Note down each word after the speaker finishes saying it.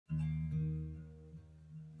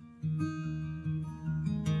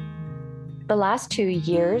The last 2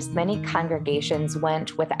 years, many congregations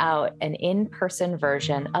went without an in-person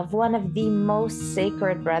version of one of the most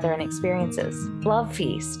sacred Brethren experiences, Love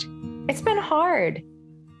Feast. It's been hard.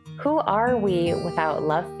 Who are we without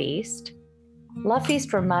Love Feast? Love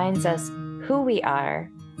Feast reminds us who we are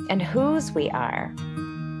and whose we are.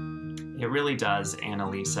 It really does,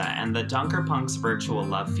 Annalisa, and the Dunkerpunks Virtual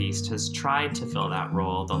Love Feast has tried to fill that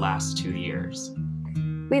role the last 2 years.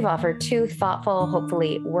 We've offered 2 thoughtful,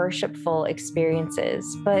 hopefully worshipful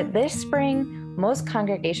experiences, but this spring, most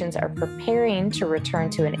congregations are preparing to return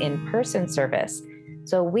to an in-person service.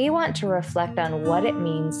 So we want to reflect on what it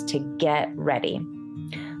means to get ready.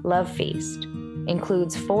 Love Feast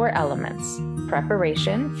includes 4 elements: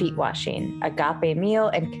 preparation, feet washing, agape meal,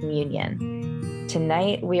 and communion.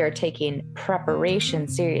 Tonight, we are taking preparation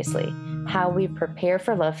seriously, how we prepare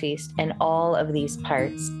for Love Feast and all of these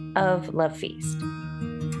parts of Love Feast.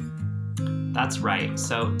 That's right.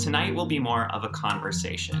 So tonight will be more of a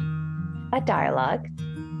conversation. A dialogue.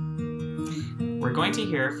 We're going to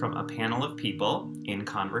hear from a panel of people in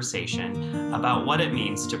conversation about what it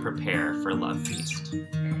means to prepare for Love Feast.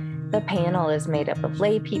 The panel is made up of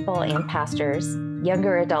lay people and pastors,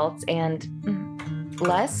 younger adults and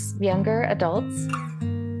less younger adults.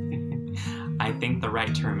 I think the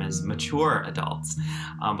right term is mature adults,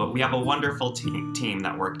 but we have a wonderful team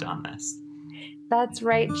that worked on this. That's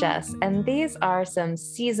right, Jess. And these are some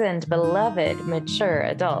seasoned, beloved, mature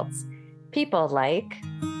adults. People like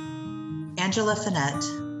Angela Finet,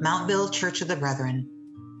 Mountville Church of the Brethren.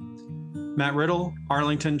 Matt Rittle,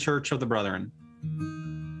 Arlington Church of the Brethren.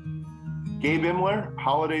 Gabe Imler,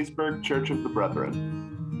 Hollidaysburg Church of the Brethren.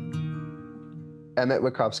 Emmett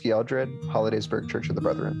Witkovsky-Eldred, Hollidaysburg Church of the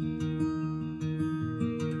Brethren.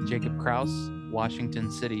 Jacob Crouse,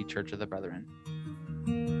 Washington City Church of the Brethren.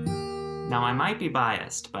 Now, I might be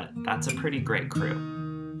biased, but that's a pretty great crew.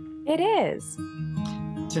 It is.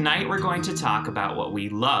 Tonight, we're going to talk about what we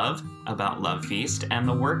love about Love Feast and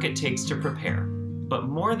the work it takes to prepare. But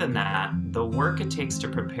more than that, the work it takes to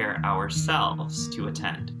prepare ourselves to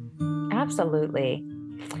attend. Absolutely.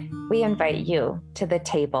 We invite you to the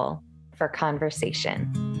table for conversation.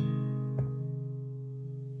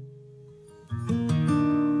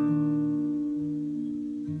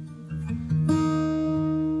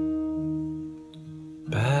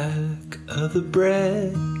 Back of the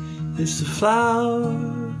bread is the flour,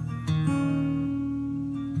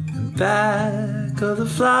 and back of the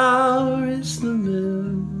flour is the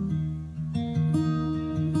mill,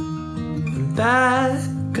 and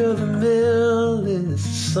back of the mill is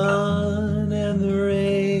the sun and the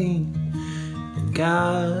rain, and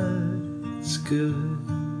God's good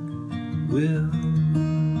will.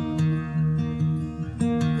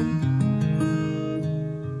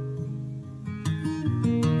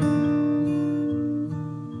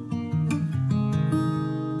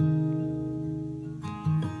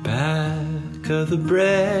 Back of the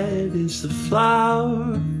bread is the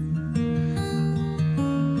flour,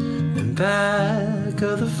 and back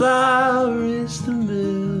of the flour is the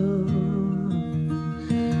mill,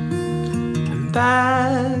 and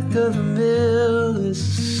back of the mill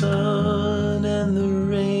is the sun and the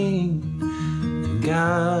rain, and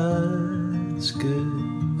God's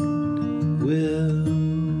good will.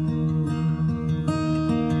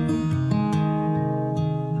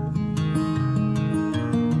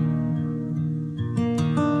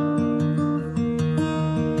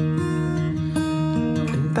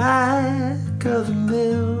 Back of the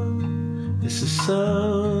mill is the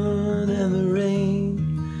sun and the rain,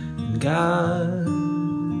 and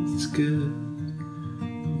God's good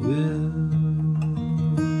will.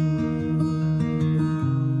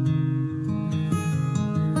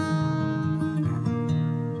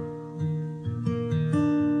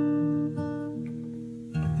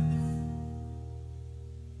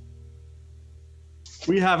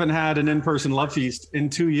 We haven't had an in-person Love Feast in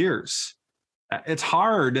 2 years. It's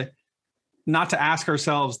hard not to ask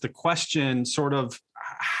ourselves the question, sort of,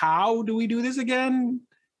 how do we do this again?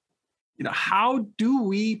 You know, how do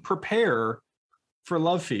we prepare for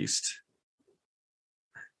Love Feast?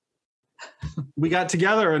 We got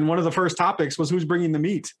together and one of the first topics was who's bringing the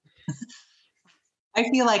meat. I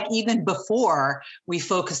feel like even before we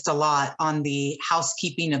focused a lot on the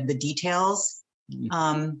housekeeping of the details.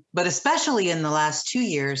 But especially in the last 2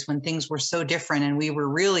 years when things were so different and we were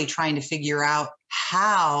really trying to figure out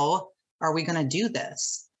how are we going to do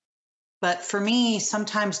this? But for me,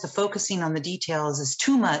 sometimes the focusing on the details is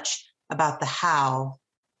too much about the how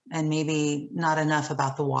and maybe not enough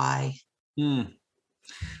about the why. There's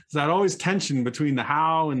that always tension between the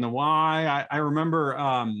how and the why. I remember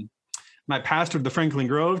and I pastored the Franklin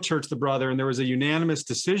Grove Church of the Brethren, there was a unanimous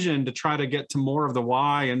decision to try to get to more of the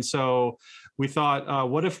why. And so we thought,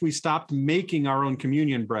 what if we stopped making our own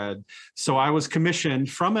communion bread? So I was commissioned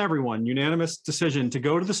from everyone, unanimous decision, to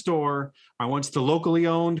go to the store. I went to the locally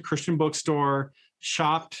owned Christian bookstore,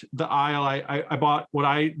 shopped the aisle. I bought what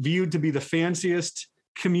I viewed to be the fanciest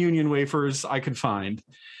communion wafers I could find.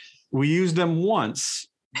 We used them once,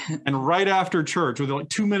 and right after church, with like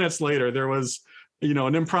 2 minutes later, there was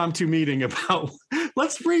an impromptu meeting about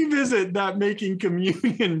let's revisit that making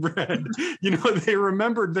communion bread. They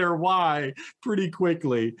remembered their why pretty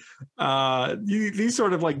quickly. These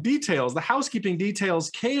sort of like details, the housekeeping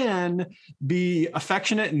details can be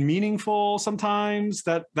affectionate and meaningful sometimes.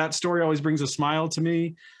 That story always brings a smile to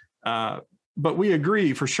me. But we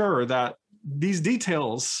agree for sure that these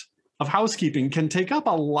details of housekeeping can take up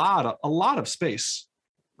a lot of space.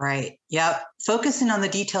 Right. Yep. Focusing on the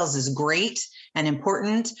details is great and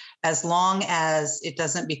important as long as it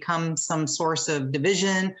doesn't become some source of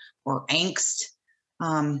division or angst.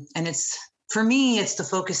 And for me, it's the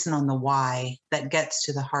focusing on the why that gets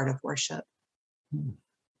to the heart of worship.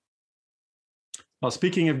 Well,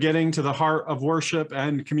 speaking of getting to the heart of worship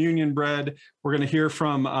and communion bread, we're going to hear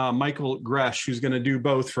from Mycal Gresh, who's going to do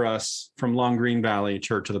both for us from Long Green Valley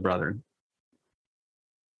Church of the Brethren.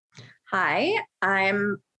 Hi,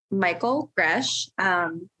 I'm Mycal Gresh.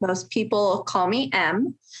 Most people call me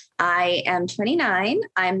Em. I am 29.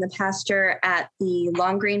 I'm the pastor at the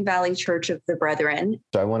Long Green Valley Church of the Brethren.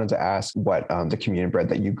 So I wanted to ask what the communion bread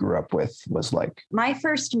that you grew up with was like. My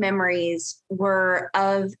first memories were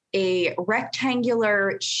of a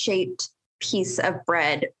rectangular shaped piece of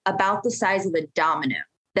bread about the size of a domino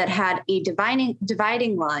that had a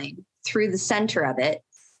dividing line through the center of it.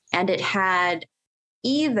 And it had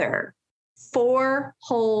either 4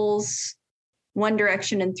 holes one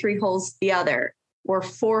direction and 3 holes the other, or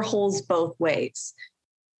 4 holes both ways.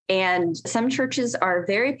 And some churches are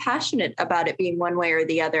very passionate about it being one way or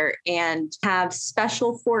the other and have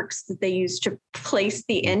special forks that they use to place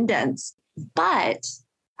the indents. But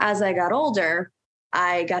as I got older,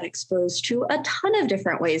 I got exposed to a ton of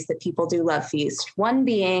different ways that people do Love Feast. One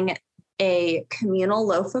being a communal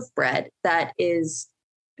loaf of bread that is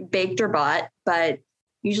baked or bought, but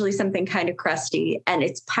usually something kind of crusty, and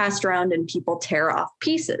it's passed around and people tear off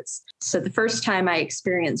pieces. So the first time I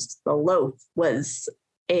experienced the loaf was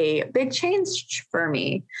a big change for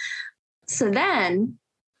me. So then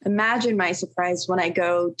imagine my surprise when I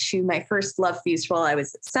go to my first Love Feast while I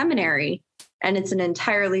was at seminary, and it's an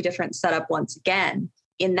entirely different setup once again.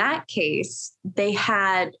 In that case, they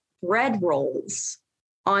had bread rolls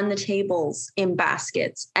on the tables in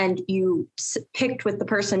baskets, and you picked with the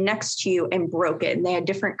person next to you and broke it. And they had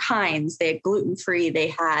different kinds. They had gluten-free, they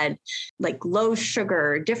had like low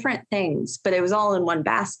sugar, different things, but it was all in one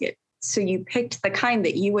basket. So you picked the kind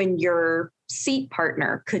that you and your seat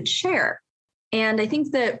partner could share. And I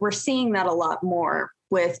think that we're seeing that a lot more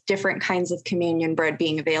with different kinds of communion bread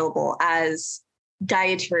being available as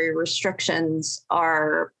dietary restrictions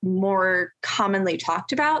are more commonly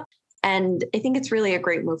talked about. And I think it's really a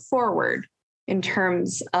great move forward in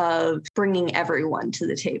terms of bringing everyone to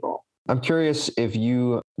the table. I'm curious if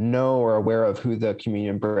you know or are aware of who the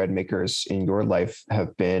communion bread makers in your life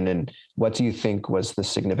have been, and what do you think was the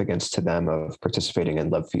significance to them of participating in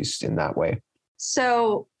Love Feast in that way?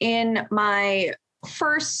 So in my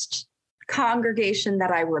first congregation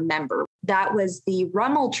that I remember, that was the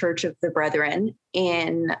Rummel Church of the Brethren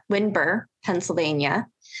in Windber, Pennsylvania.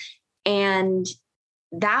 And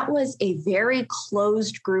that was a very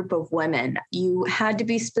closed group of women. You had to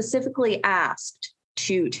be specifically asked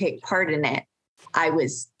to take part in it. I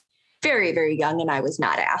was very, very young and I was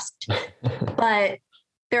not asked. But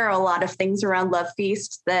there are a lot of things around Love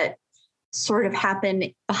Feast that sort of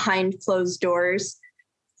happen behind closed doors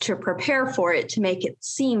to prepare for it, to make it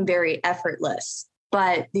seem very effortless.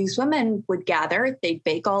 But these women would gather, they'd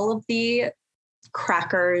bake all of the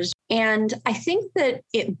crackers. And I think that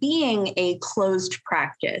it being a closed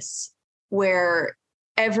practice where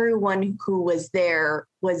everyone who was there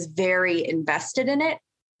was very invested in it,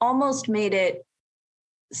 almost made it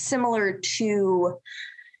similar to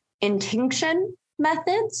intinction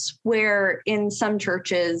methods, where in some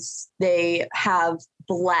churches they have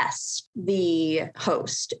blessed the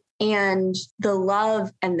host. And the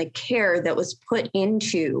love and the care that was put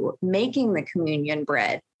into making the communion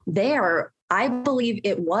bread there, I believe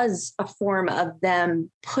it was a form of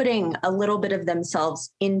them putting a little bit of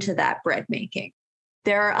themselves into that bread making.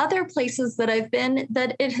 There are other places that I've been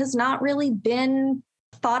that it has not really been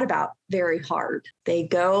thought about very hard. They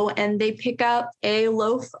go and they pick up a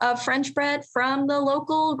loaf of French bread from the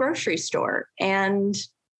local grocery store, and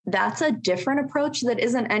that's a different approach that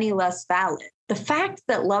isn't any less valid. The fact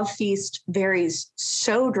that Love Feast varies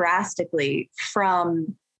so drastically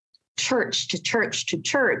from church to church to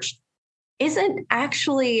church isn't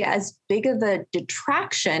actually as big of a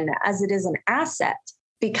detraction as it is an asset,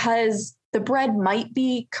 because the bread might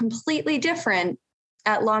be completely different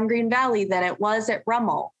at Long Green Valley than it was at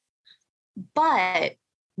Rummel. But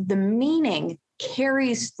the meaning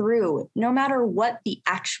carries through no matter what the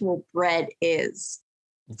actual bread is.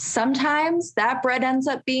 Sometimes that bread ends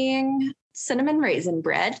up being cinnamon raisin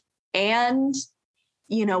bread. And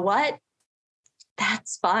you know what?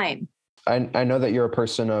 That's fine. I know that you're a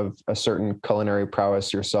person of a certain culinary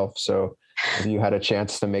prowess yourself. So have you had a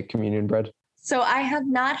chance to make communion bread? So I have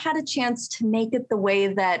not had a chance to make it the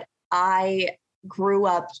way that I grew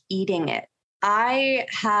up eating it. I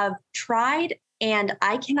have tried and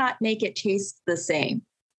I cannot make it taste the same,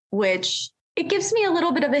 which it gives me a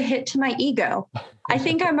little bit of a hit to my ego. I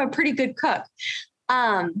think I'm a pretty good cook.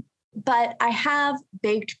 But I have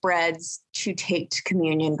baked breads to take to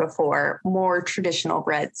communion before, more traditional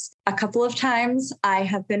breads. A couple of times I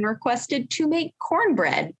have been requested to make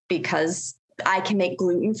cornbread because I can make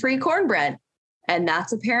gluten-free cornbread. And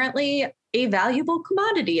that's apparently a valuable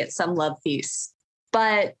commodity at some Love Feasts.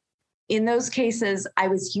 But in those cases, I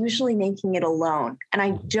was usually making it alone. And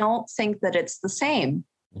I don't think that it's the same.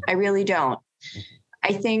 I really don't.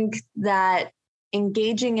 I think that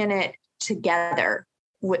engaging in it together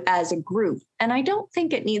as a group, and I don't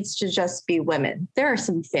think it needs to just be women. There are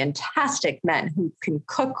some fantastic men who can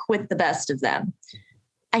cook with the best of them.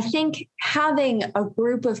 I think having a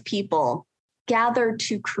group of people gather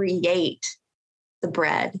to create the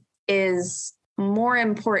bread is more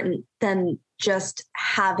important than just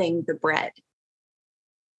having the bread.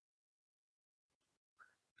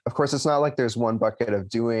 Of course, it's not like there's one bucket of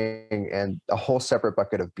doing and a whole separate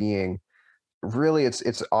bucket of being. Really,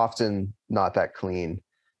 it's often not that clean.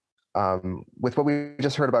 With what we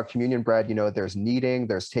just heard about communion bread, there's kneading,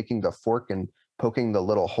 there's taking the fork and poking the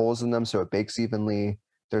little holes in them so it bakes evenly.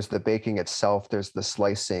 There's the baking itself, there's the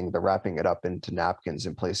slicing, the wrapping it up into napkins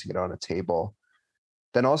and placing it on a table.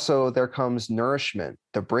 Then also there comes nourishment,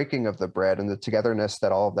 the breaking of the bread and the togetherness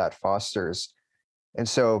that all of that fosters. And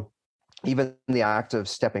so even the act of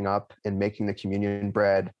stepping up and making the communion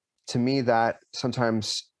bread, to me, that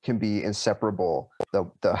sometimes can be inseparable,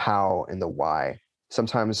 the how and the why.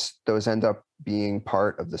 Sometimes those end up being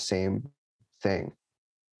part of the same thing.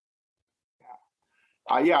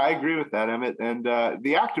 Yeah, I agree with that, Emmett. And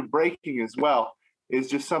the act of breaking as well is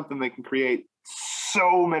just something that can create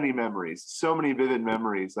so many memories, so many vivid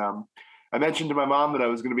memories. I mentioned to my mom that I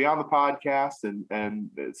was going to be on the podcast and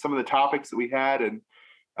some of the topics that we had.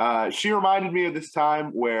 And she reminded me of this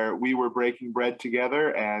time where we were breaking bread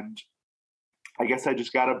together, and I guess I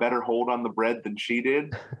just got a better hold on the bread than she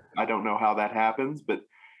did. I don't know how that happens, but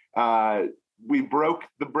we broke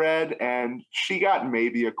the bread and she got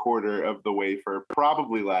maybe a quarter of the wafer,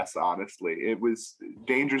 probably less, honestly. It was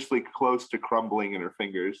dangerously close to crumbling in her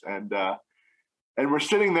fingers. And we're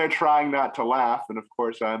sitting there trying not to laugh. And of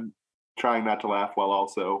course, I'm trying not to laugh while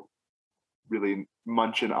also really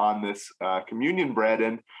munching on this communion bread.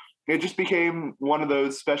 And it just became one of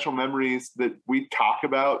those special memories that we talk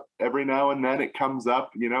about every now and then. It comes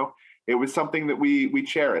up, it was something that we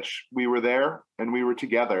cherish. We were there and we were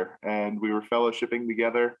together and we were fellowshipping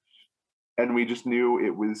together. And we just knew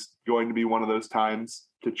it was going to be one of those times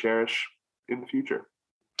to cherish in the future.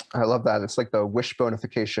 I love that. It's like the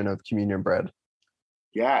wishbonification of communion bread.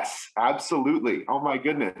 Yes, absolutely. Oh my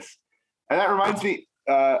goodness. And that reminds me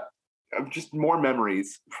of just more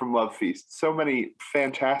memories from Love Feast. So many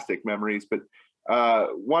fantastic memories, but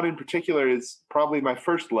one in particular is probably my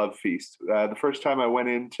first Love Feast. The first time I went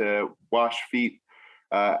in to wash feet,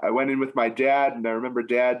 I went in with my dad, and I remember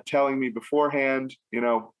Dad telling me beforehand, you're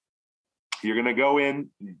going to go in,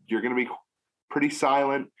 you're going to be pretty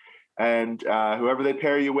silent, and whoever they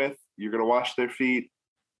pair you with, you're going to wash their feet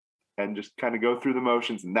and just kind of go through the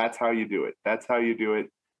motions, and that's how you do it. That's how you do it.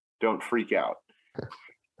 Don't freak out.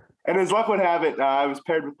 And as luck would have it, I was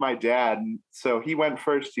paired with my dad. And so he went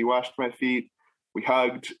first. He washed my feet. We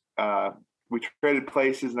hugged. We traded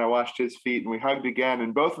places, and I washed his feet, and we hugged again.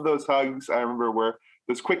 And both of those hugs, I remember, were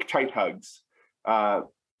those quick, tight hugs that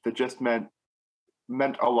just meant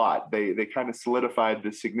a lot. They kind of solidified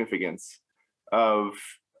the significance of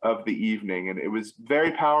the evening. And it was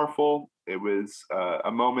very powerful. It was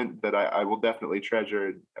a moment that I will definitely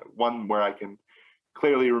treasure, one where I can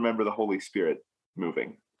clearly remember the Holy Spirit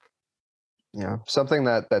moving. Yeah, something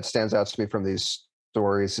that stands out to me from these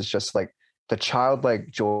stories is just like the childlike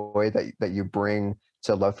joy that you bring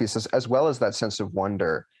to Love Feast, as well as that sense of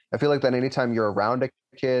wonder. I feel like that anytime you're around a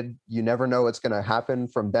kid, you never know what's going to happen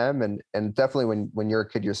from them. And definitely when you're a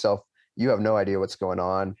kid yourself, you have no idea what's going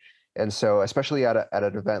on. And so especially at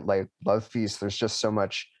an event like Love Feast, there's just so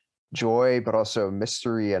much joy, but also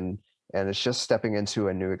mystery, and it's just stepping into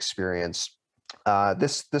a new experience.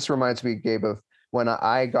 This reminds me, Gabe, of when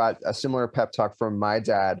I got a similar pep talk from my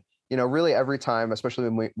dad. Really every time, especially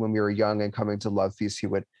when we were young and coming to Love Feast, he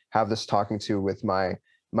would have this talking to with my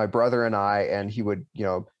brother and I, and he would,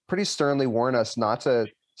 pretty sternly warn us not to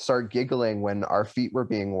start giggling when our feet were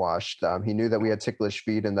being washed. He knew that we had ticklish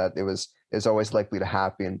feet and that it was always likely to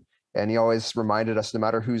happen. And he always reminded us, no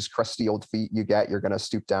matter whose crusty old feet you get, you're going to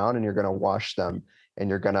stoop down and you're going to wash them, and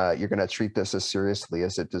you're going to treat this as seriously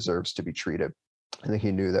as it deserves to be treated. I think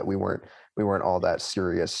he knew that we weren't all that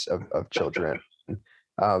serious of children.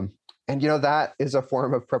 And that is a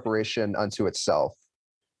form of preparation unto itself.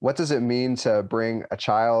 What does it mean to bring a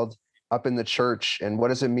child up in the church? And what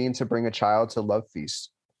does it mean to bring a child to Love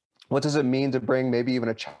Feast? What does it mean to bring maybe even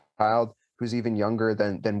a child who's even younger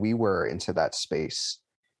than we were into that space?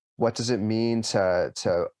 What does it mean to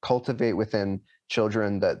cultivate within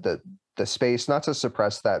children the space, not to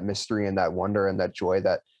suppress that mystery and that wonder and that joy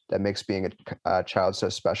that makes being a child so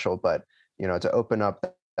special, but to open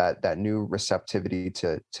up that new receptivity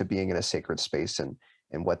to being in a sacred space and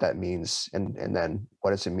what that means, and then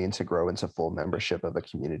what does it mean to grow into full membership of a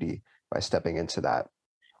community by stepping into that.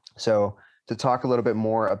 So to talk a little bit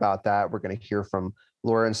more about that, we're going to hear from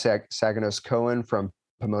Lauren Seganos Cohen from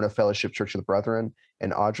Pomona Fellowship Church of the Brethren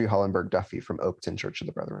and Audrey Hollenberg-Duffey from Oakton Church of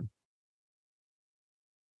the Brethren.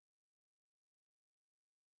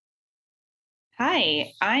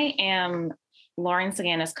 Hi, I am Lauren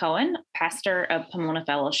Seganos Cohen, pastor of Pomona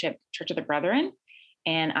Fellowship Church of the Brethren,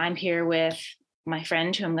 and I'm here with my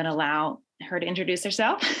friend who I'm going to allow her to introduce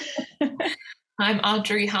herself. I'm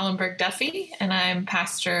Audrey Hollenberg-Duffey, and I'm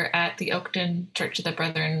pastor at the Oakton Church of the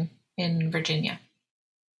Brethren in Virginia.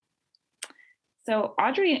 So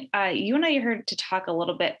Audrey, you and I are here to talk a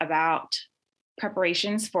little bit about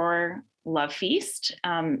preparations for Love Feast.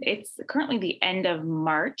 It's currently the end of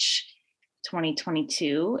March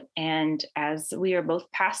 2022. And as we are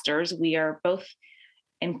both pastors, we are both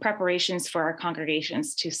in preparations for our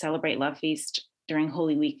congregations to celebrate Love Feast during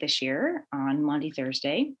Holy Week this year on Maundy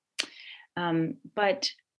Thursday. But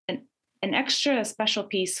an extra special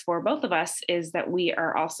piece for both of us is that we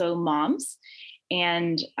are also moms.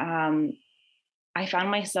 And I found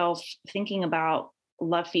myself thinking about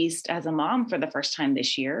Love Feast as a mom for the first time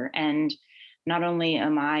this year. And not only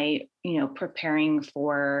am I, preparing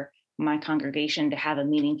for my congregation to have a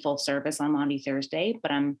meaningful service on Maundy Thursday,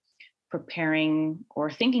 but I'm preparing or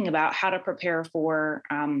thinking about how to prepare for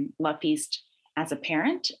Love Feast as a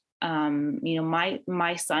parent.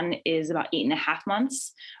 My son is about 8.5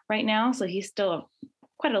 months right now, so he's still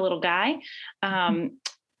quite a little guy.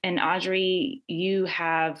 And Audrey, you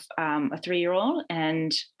have a 3-year-old,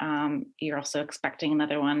 and you're also expecting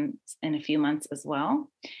another one in a few months as well.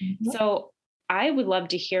 Mm-hmm. So I would love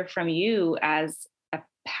to hear from you as a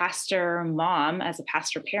pastor mom, as a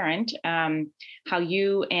pastor parent, how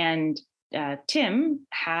you and Tim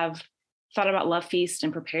have thought about Love Feast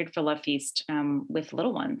and prepared for Love Feast with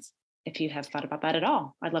little ones. If you have thought about that at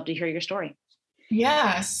all, I'd love to hear your story.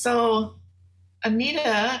 Yeah, so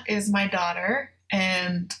Anita is my daughter,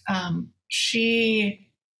 and she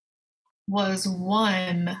was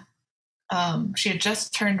 1. She had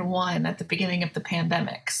just turned 1 at the beginning of the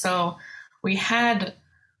pandemic. So we had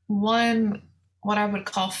one, what I would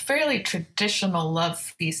call fairly traditional Love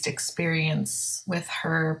Feast experience with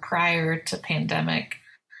her prior to pandemic.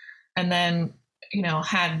 And then,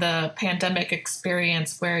 had the pandemic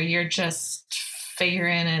experience where you're just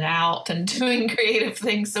figuring it out and doing creative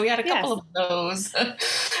things. So we had a couple of those.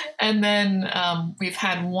 And then we've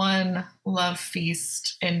had one Love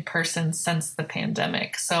Feast in person since the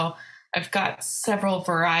pandemic. So I've got several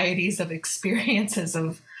varieties of experiences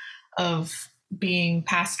of being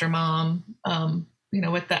pastor mom,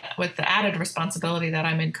 with the added responsibility that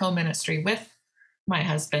I'm in co-ministry with my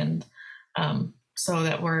husband, so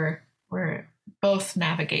that we're both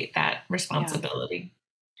navigate that responsibility.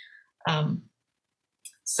 Yeah.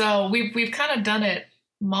 So we've kind of done it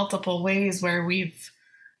multiple ways, where we've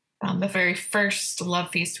the very first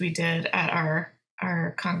Love Feast we did at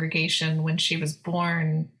our congregation when she was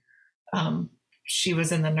born, she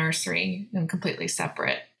was in the nursery and completely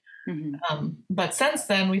separate. Mm-hmm. But since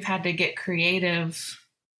then, we've had to get creative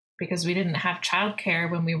because we didn't have childcare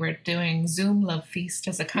when we were doing Zoom Love Feast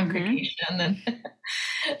as a congregation. Mm-hmm.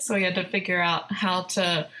 And so we had to figure out how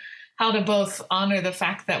to how to both honor the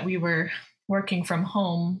fact that we were working from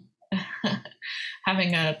home,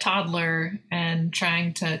 having a toddler and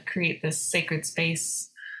trying to create this sacred space.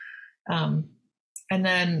 And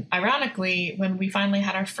then ironically, when we finally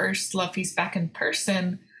had our first Love Feast back in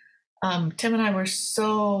person, Tim and I were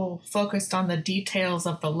so focused on the details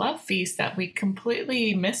of the Love Feast that we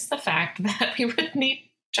completely missed the fact that we would need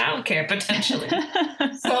childcare potentially.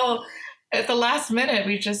 So at the last minute,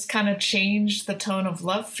 we just kind of changed the tone of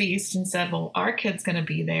Love Feast and said, well, our kid's going to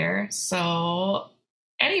be there. So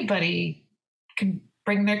anybody can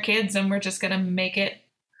bring their kids and we're just going to make it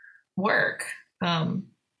work.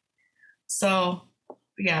 So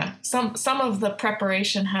yeah, some of the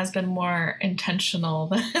preparation has been more intentional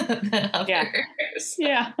than others.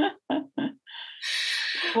 Yeah.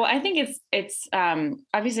 Well, I think it's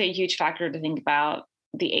obviously a huge factor to think about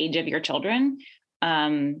the age of your children.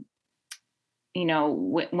 When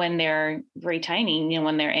they're very tiny,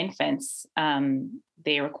 when they're infants,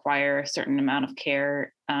 they require a certain amount of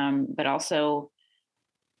care. But also,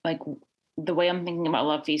 like, the way I'm thinking about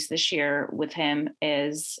Love Feast this year with him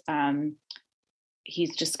is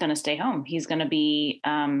he's just going to stay home. He's going to be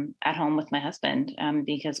at home with my husband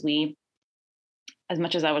because as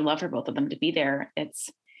much as I would love for both of them to be there,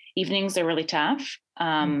 evenings are really tough.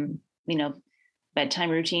 Bedtime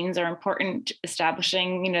routines are important,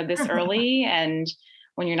 establishing, this early. And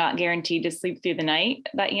when you're not guaranteed to sleep through the night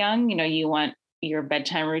that young, you want your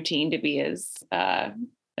bedtime routine to be as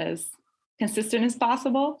consistent as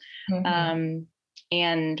possible. Mm-hmm.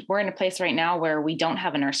 And we're in a place right now where we don't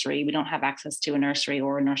have a nursery. We don't have access to a nursery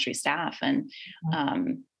or a nursery staff. And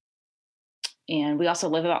we also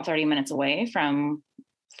live about 30 minutes away from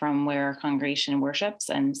where our congregation worships.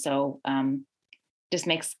 And so just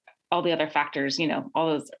makes all the other factors, all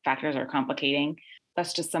those factors are complicating.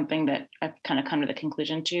 That's just something that I've kind of come to the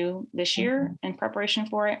conclusion to this year in preparation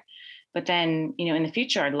for it. But then, in the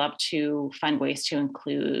future, I'd love to find ways to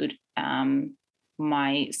include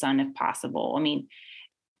my son if possible. I mean,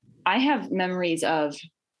 I have memories of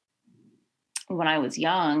when I was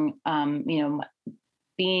young,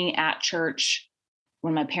 being at church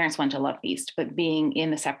when my parents went to Love Feast, but being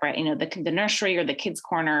in the separate, the nursery or the kids'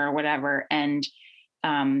 corner or whatever. And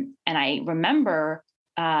I remember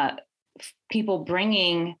people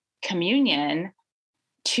bringing communion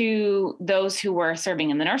to those who were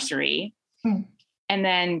serving in the nursery, and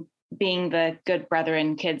then being the good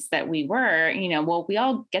brethren kids that we were, we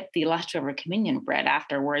all get the leftover communion bread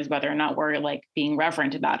afterwards, whether or not we're like being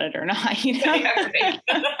reverent about it or not,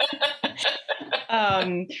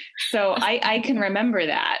 So I can remember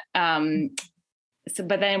that.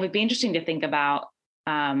 But then it would be interesting to think about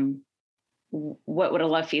what would a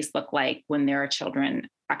Love Feast look like when there are children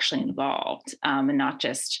actually involved, and not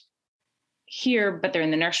just here, but they're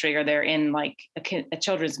in the nursery, or they're in like a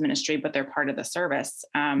children's ministry, but they're part of the service.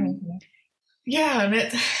 Yeah,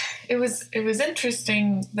 and it was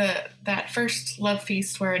interesting that first Love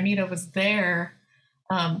Feast where Anita was there.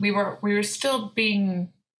 We were still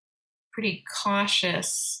being pretty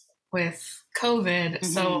cautious with COVID,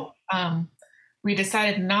 so we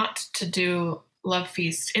decided not to do Love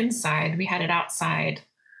Feast inside. We had it outside,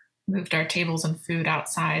 moved our tables and food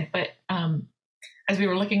outside, but as we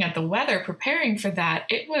were looking at the weather preparing for that,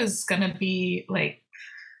 it was going to be like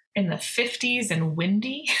in the 50s and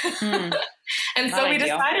windy. And so we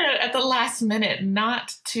decided at the last minute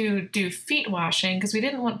not to do feet washing because we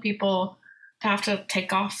didn't want people to have to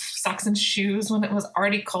take off socks and shoes when it was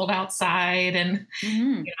already cold outside and,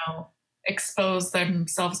 expose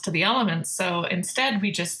themselves to the elements. So instead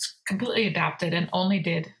we just completely adapted and only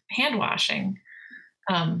did hand washing.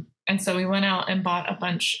 And so we went out and bought a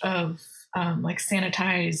bunch of like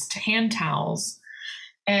sanitized hand towels.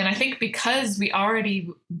 And I think because we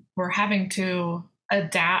already were having to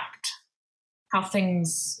adapt how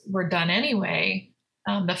things were done anyway,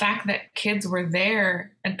 the fact that kids were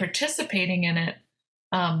there and participating in it,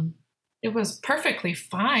 it was perfectly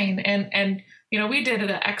fine. And we did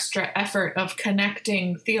the extra effort of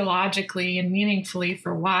connecting theologically and meaningfully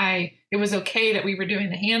for why it was okay that we were doing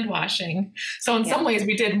the hand washing. So in some ways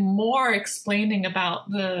we did more explaining about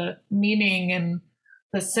the meaning and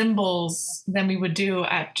the symbols than we would do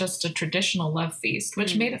at just a traditional Love Feast,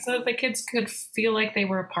 which made it so that the kids could feel like they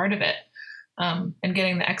were a part of it, and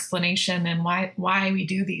getting the explanation and why we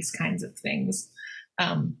do these kinds of things.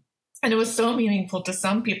 And it was so meaningful to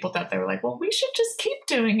some people that they were like, well, we should just keep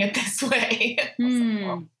doing it this way. Like,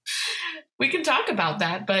 well, we can talk about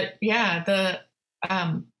that. But yeah,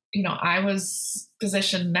 I was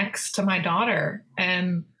positioned next to my daughter,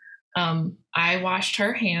 and I washed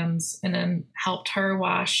her hands and then helped her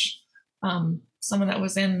wash someone that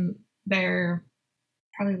was in their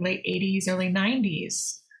probably late 80s, early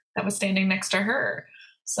 90s that was standing next to her.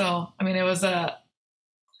 So, I mean, it was a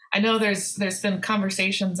I know there's been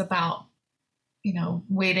conversations about,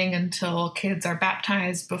 waiting until kids are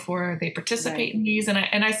baptized before they participate in these.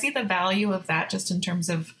 And I see the value of that just in terms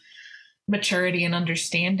of maturity and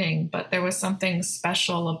understanding. But there was something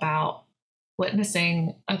special about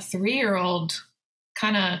witnessing a 3-year-old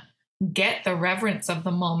kind of get the reverence of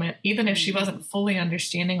the moment, even if she wasn't fully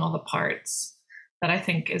understanding all the parts, that I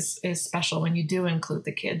think is special when you do include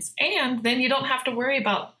the kids. And then you don't have to worry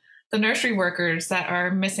about the nursery workers that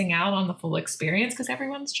are missing out on the full experience because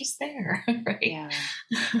everyone's just there, right? Yeah.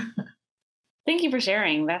 Thank you for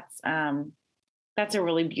sharing. That's a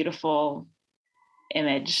really beautiful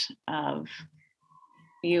image of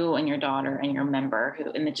you and your daughter and your member who,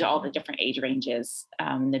 in all the different age ranges,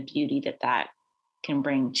 the beauty that can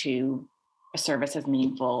bring to a service as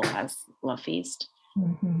meaningful as Love Feast.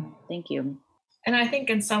 Mm-hmm. Thank you. And I think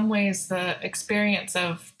in some ways the experience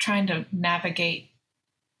of trying to navigate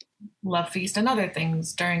Love Feast and other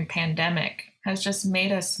things during pandemic has just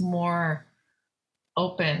made us more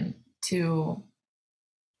open to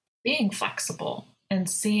being flexible and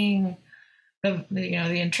seeing the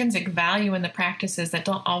intrinsic value in the practices that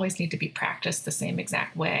don't always need to be practiced the same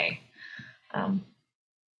exact way, out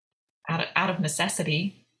of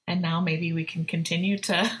necessity. And now maybe we can continue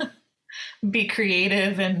to be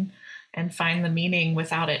creative and find the meaning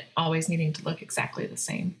without it always needing to look exactly the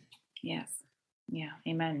same. Yes. Yeah.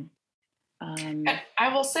 Amen.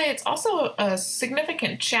 I will say it's also a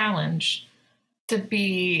significant challenge to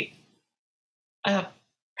be a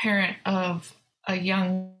parent of a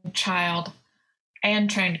young child and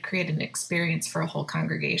trying to create an experience for a whole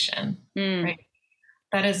congregation, right?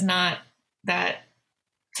 That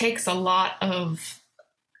takes a lot of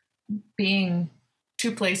being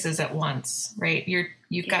two places at once, right?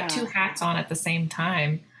 You've got two hats on at the same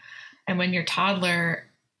time. And when your toddler,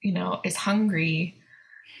 is hungry,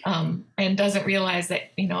 and doesn't realize that,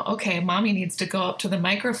 okay, mommy needs to go up to the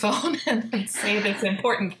microphone and say this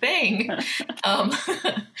important thing.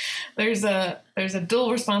 There's a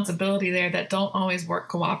dual responsibility there that don't always work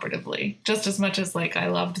cooperatively, just as much as I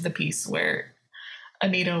loved the piece where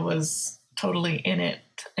Anita was totally in it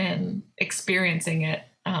and experiencing it.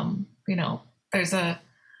 There's a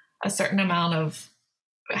certain amount of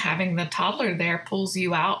having the toddler there pulls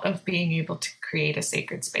you out of being able to create a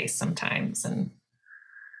sacred space sometimes, and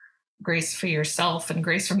grace for yourself and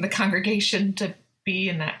grace from the congregation to be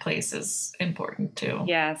in that place is important too.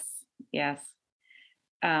 Yes.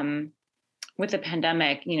 With the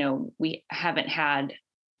pandemic, we haven't had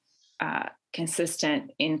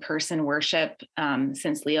consistent in-person worship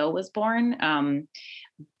since Leo was born.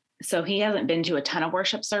 So he hasn't been to a ton of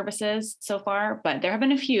worship services so far, but there have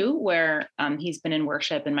been a few where he's been in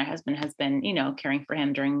worship and my husband has been, caring for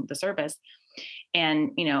him during the service.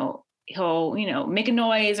 And, he'll, make a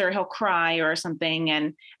noise or he'll cry or something.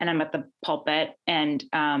 And I'm at the pulpit. And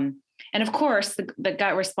of course, the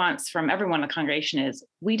gut response from everyone in the congregation is,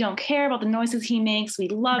 we don't care about the noises he makes. We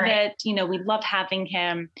love it. We love having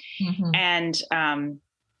him. Mm-hmm. And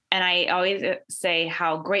I always say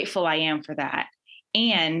how grateful I am for that.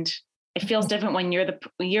 And it feels different when you're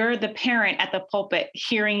the parent at the pulpit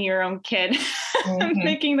hearing your own kid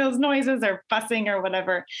making those noises or fussing or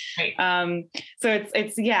whatever. Right. So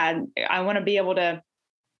it's I want to be able to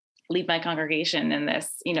lead my congregation in this,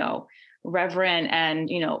 reverent and,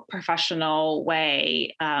 professional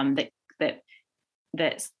way that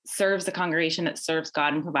serves the congregation, that serves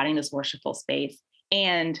God in providing this worshipful space.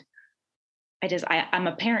 And I'm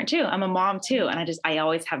a parent too. I'm a mom too. And I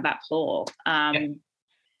always have that pull.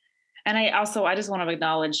 And I just want to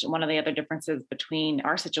acknowledge one of the other differences between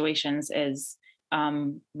our situations is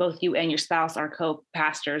both you and your spouse are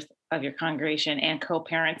co-pastors of your congregation and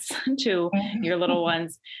co-parents to your little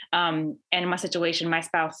ones. And in my situation, my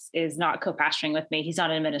spouse is not co-pastoring with me. He's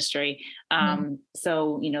not in ministry.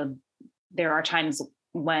 So, there are times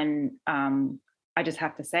when I just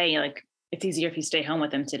have to say, it's easier if you stay home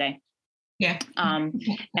with him today. Yeah.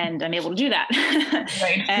 And I'm able to do that.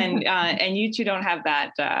 Right. And you two don't have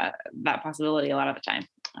that possibility a lot of the time,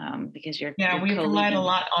 because you're we've relied a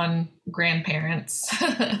lot on grandparents.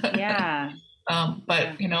 Yeah.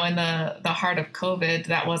 But in the heart of COVID,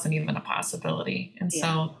 that wasn't even a possibility. And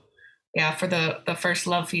so, for the first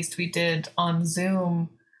Love Feast we did on Zoom,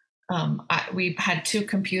 we had 2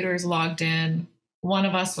 computers logged in. One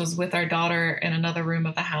of us was with our daughter in another room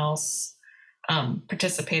of the house,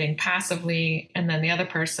 participating passively, and then the other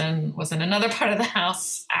person was in another part of the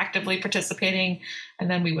house actively participating, and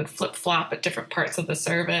then we would flip-flop at different parts of the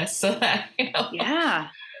service so that it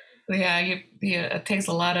takes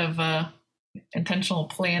a lot of intentional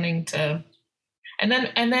planning to, and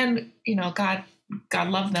then God God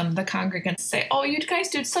love them, the congregants say, "Oh, you guys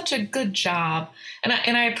did such a good job,"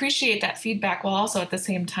 and I appreciate that feedback, while also at the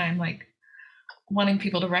same time like wanting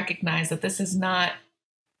people to recognize that this is not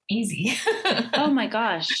easy. Oh my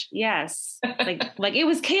gosh, yes. Like it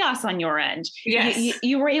was chaos on your end. Yes,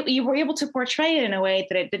 you were able to portray it in a way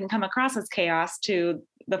that it didn't come across as chaos to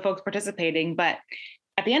the folks participating, but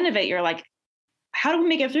at the end of it, you're like, how do we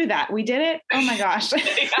make it through that? We did it. Oh my gosh.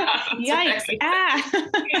 Yikes. Yeah.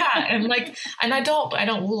 And I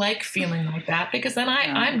don't like feeling like that, because then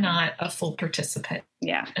I'm not a full participant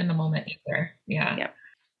in the moment either. Yeah. Yep.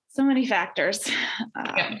 So many factors.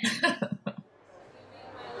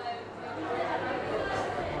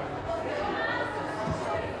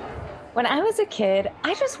 When I was a kid,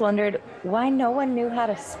 I just wondered why no one knew how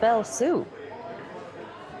to spell soup.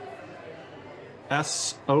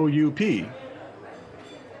 SOUP.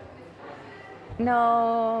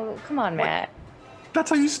 No, come on, Matt. That's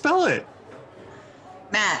how you spell it.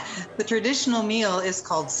 Matt, the traditional meal is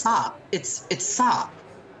called sop. It's sop.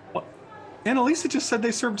 Annalisa just said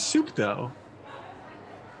they served soup, though.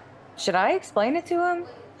 Should I explain it to him?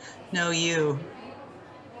 No, you.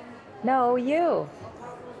 No, you.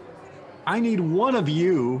 I need one of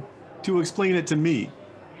you to explain it to me.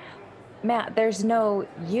 Matt, there's no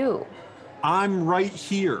you. I'm right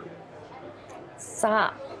here.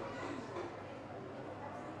 Sop.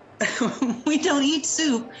 We don't eat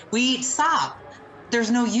soup. We eat sop.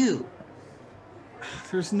 There's no you.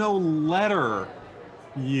 There's no letter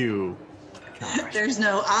U. There's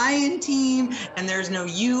no I in team, and there's no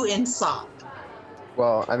you in sop.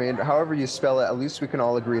 Well, I mean, however you spell it, at least we can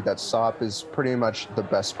all agree that sop is pretty much the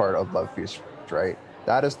best part of Love Feast, right?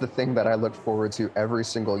 That is the thing that I look forward to every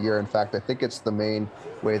single year. In fact, I think it's the main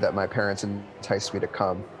way that my parents enticed me to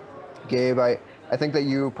come. Gabe, I think that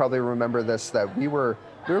you probably remember this, that we were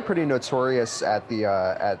pretty notorious at the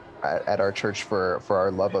at our church for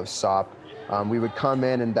our love of sop. We would come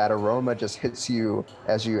in, and that aroma just hits you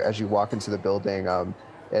as you walk into the building,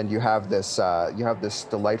 and you have this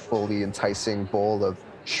delightfully enticing bowl of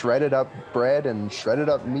shredded up bread and shredded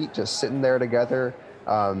up meat just sitting there together.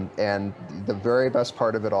 And the very best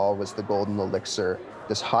part of it all was the golden elixir,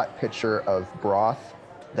 this hot pitcher of broth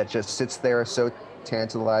that just sits there so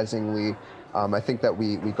tantalizingly. I think that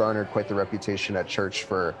we garnered quite the reputation at church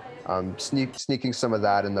for sneaking some of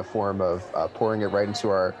that in the form of pouring it right into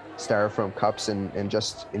our styrofoam cups and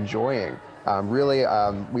just enjoying. Really,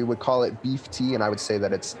 we would call it beef tea, and I would say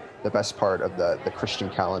that it's the best part of the Christian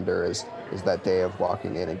calendar is that day of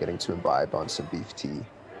walking in and getting to imbibe on some beef tea.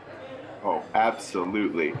 Oh,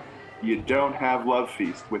 absolutely. You don't have Love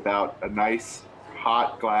Feast without a nice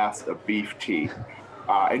hot glass of beef tea.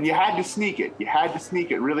 And you had to sneak it. You had to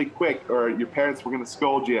sneak it really quick, or your parents were going to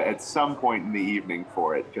scold you at some point in the evening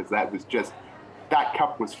for it, because that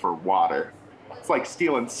cup was for water. It's like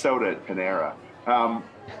stealing soda at Panera.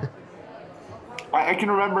 I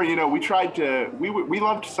can remember, we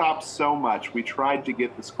loved sop so much, we tried to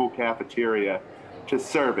get the school cafeteria to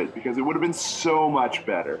serve it, because it would have been so much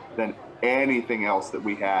better than anything else that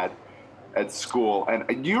we had at school.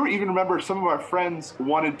 And do you even remember some of our friends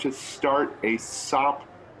wanted to start a sop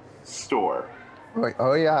store?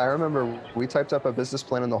 Oh yeah, I remember we typed up a business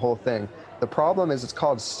plan and the whole thing. The problem is it's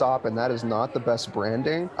called sop, and that is not the best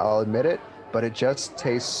branding, I'll admit it, but it just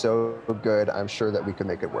tastes so good. I'm sure that we could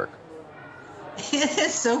make it work. It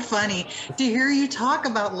is so funny to hear you talk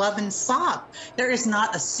about love and sop. There is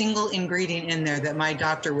not a single ingredient in there that my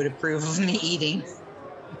doctor would approve of me eating.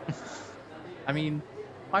 I mean,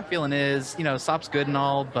 my feeling is, sop's good and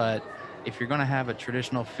all, but if you're going to have a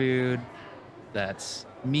traditional food that's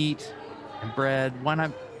meat and bread, why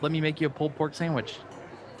not let me make you a pulled pork sandwich?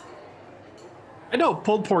 I know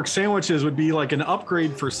pulled pork sandwiches would be like an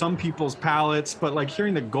upgrade for some people's palates, but like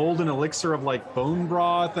hearing the golden elixir of like bone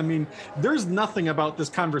broth, I mean, there's nothing about this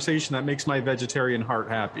conversation that makes my vegetarian heart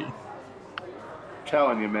happy.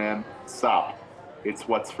 Telling you, man, sop. It's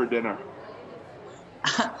what's for dinner.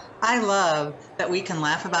 I love that we can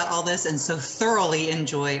laugh about all this and so thoroughly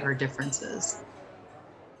enjoy our differences.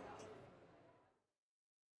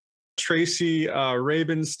 Traci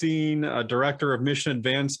Rabenstein, Director of Mission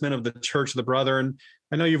Advancement of the Church of the Brethren.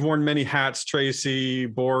 I know you've worn many hats,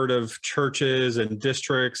 Traci, board of churches and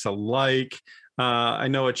districts alike. I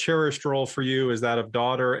know a cherished role for you is that of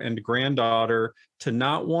daughter and granddaughter to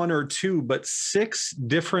not one or two, but 6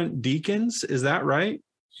 different deacons. Is that right?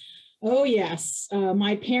 Oh, yes.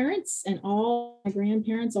 My parents and all my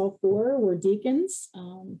grandparents, all 4 were deacons.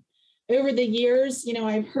 Over the years,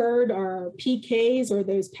 I've heard our PKs, or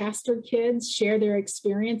those pastor kids, share their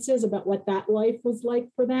experiences about what that life was like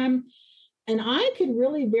for them. And I could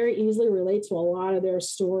really very easily relate to a lot of their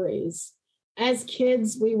stories. as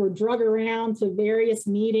kids, we were drug around to various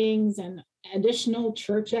meetings and additional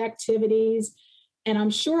church activities. And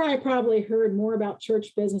I'm sure I probably heard more about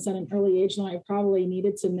church business at an early age than I probably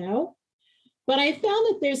needed to know. But I found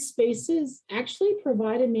that those spaces actually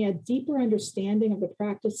provided me a deeper understanding of the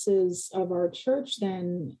practices of our church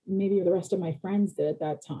than maybe the rest of my friends did at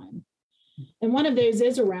that time. And one of those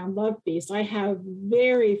is around Love Feast. I have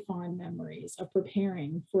very fond memories of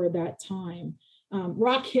preparing for that time.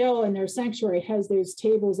 Rock Hill and their sanctuary has those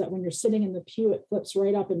tables that when you're sitting in the pew, it flips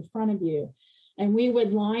right up in front of you. And we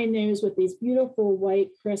would line those with these beautiful white,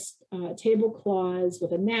 crisp tablecloths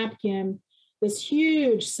with a napkin, this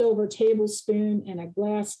huge silver tablespoon and a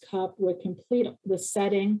glass cup would complete the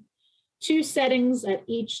setting, 2 settings at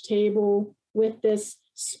each table with this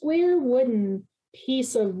square wooden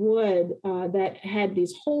piece of wood that had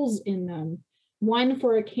these holes in them, one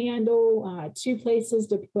for a candle, 2 places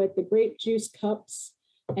to put the grape juice cups,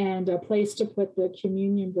 and a place to put the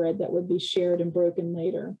communion bread that would be shared and broken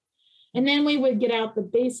later. And then we would get out the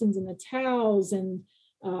basins and the towels and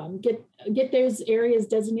get those areas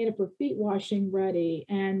designated for feet washing ready.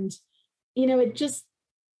 And, you know,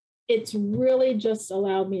 it's really just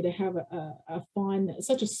allowed me to have a fun,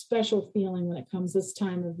 such a special feeling when it comes this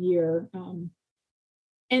time of year.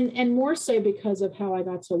 And more so because of how I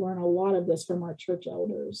got to learn a lot of this from our church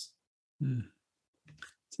elders.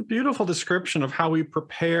 It's a beautiful description of how we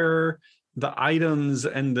prepare the items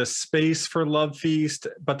and the space for Love Feast,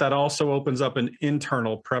 but that also opens up an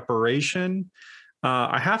internal preparation.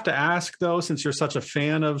 I have to ask, though, since you're such a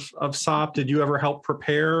fan of SOP, did you ever help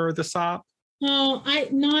prepare the SOP? No,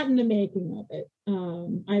 not in the making of it.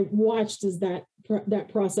 I watched as that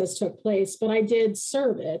process took place, but I did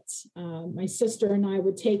serve it. My sister and I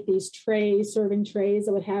would take these serving trays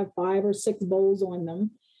that would have 5 or 6 bowls on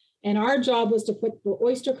them. And our job was to put the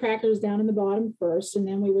oyster crackers down in the bottom first, and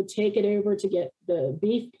then we would take it over to get the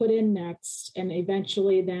beef put in next, and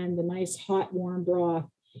eventually then the nice hot warm broth.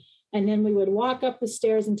 And then we would walk up the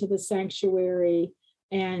stairs into the sanctuary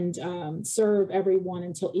and serve everyone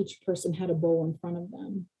until each person had a bowl in front of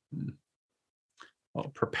them.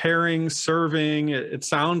 Well, preparing, serving, it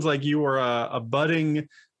sounds like you were a budding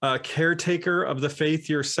caretaker of the faith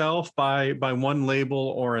yourself by one label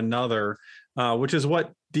or another, which is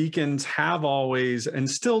what deacons have always and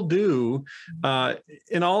still do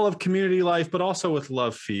in all of community life, but also with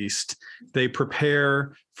Love Feast. They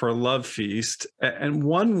prepare for Love Feast. And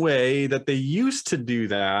one way that they used to do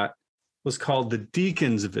that was called the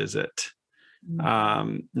Deacon's Visit.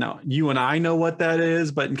 Now, you and I know what that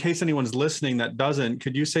is, but in case anyone's listening that doesn't,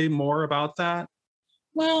 could you say more about that?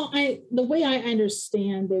 Well, the way I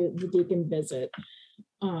understand the Deacon Visit,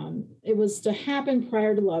 it was to happen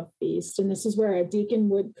prior to Love Feast. And this is where a deacon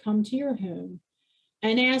would come to your home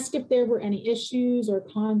and ask if there were any issues or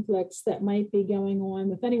conflicts that might be going on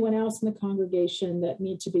with anyone else in the congregation that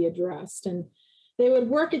need to be addressed. And they would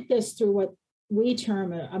work at this through what we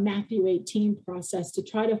term a Matthew 18 process to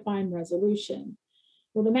try to find resolution.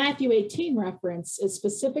 Well, the Matthew 18 reference is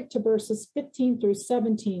specific to verses 15 through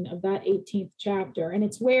 17 of that 18th chapter. And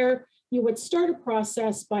it's where you would start a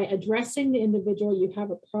process by addressing the individual you have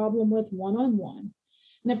a problem with one-on-one.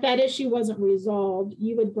 And if that issue wasn't resolved,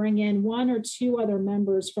 you would bring in 1 or 2 other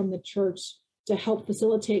members from the church to help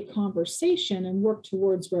facilitate conversation and work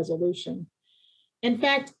towards resolution. In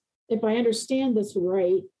fact, if I understand this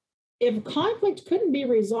right, if conflict couldn't be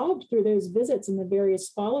resolved through those visits and the various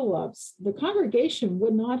follow-ups, the congregation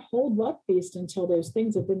would not hold Love Feast until those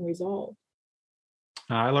things have been resolved.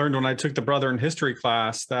 I learned when I took the Brother in History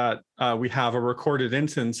class that we have a recorded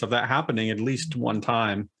instance of that happening at least one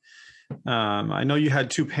time. I know you had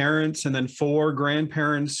 2 parents and then 4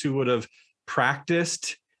 grandparents who would have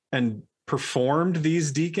practiced and performed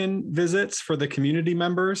these deacon visits for the community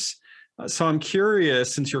members. So I'm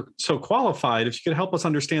curious, since you're so qualified, if you could help us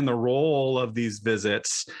understand the role of these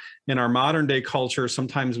visits. In our modern day culture,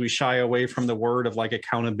 sometimes we shy away from the word of like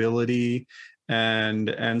accountability.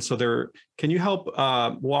 And so can you help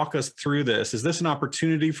walk us through this? Is this an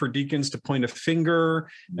opportunity for deacons to point a finger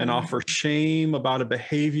and offer shame about a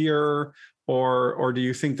behavior? Or do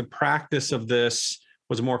you think the practice of this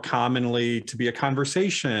was more commonly to be a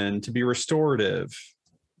conversation, to be restorative?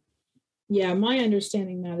 Yeah, my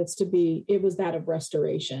understanding that it was that of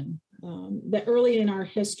restoration. That early in our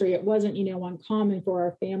history, it wasn't, uncommon for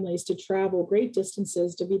our families to travel great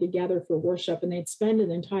distances to be together for worship, and they'd spend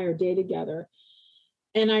an entire day together.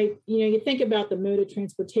 And you think about the mode of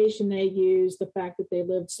transportation they use, the fact that they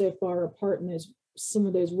lived so far apart in some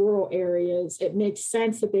of those rural areas, it makes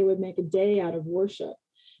sense that they would make a day out of worship.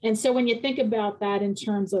 And so when you think about that in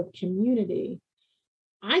terms of community,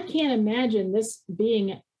 I can't imagine this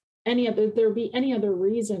being there be any other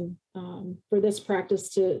reason for this practice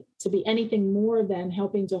to be anything more than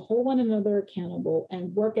helping to hold one another accountable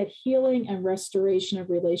and work at healing and restoration of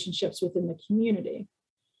relationships within the community.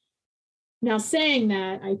 Now, saying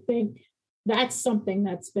that, I think that's something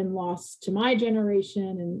that's been lost to my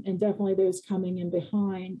generation and definitely those coming in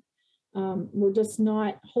behind. We're just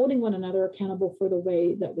not holding one another accountable for the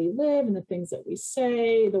way that we live and the things that we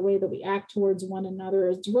say, the way that we act towards one another.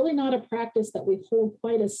 It's really not a practice that we hold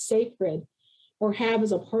quite as sacred or have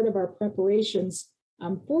as a part of our preparations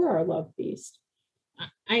for our love feast.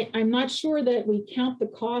 I'm not sure that we count the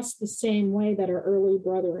cost the same way that our early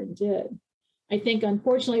brethren did. I think,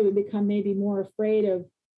 unfortunately, we become maybe more afraid of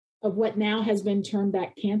what now has been termed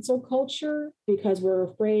that cancel culture, because we're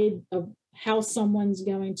afraid of how someone's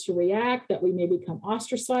going to react, that we may become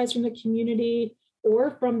ostracized from the community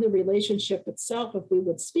or from the relationship itself if we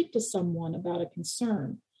would speak to someone about a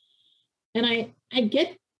concern. And I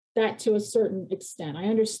get that to a certain extent. I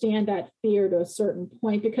understand that fear to a certain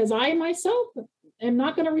point, because I myself am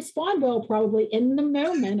not going to respond well probably in the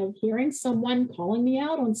moment of hearing someone calling me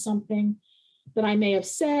out on something that I may have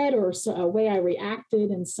said, or a way I reacted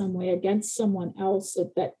in some way against someone else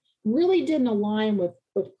that really didn't align with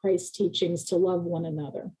Christ's teachings to love one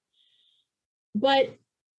another. But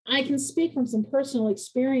I can speak from some personal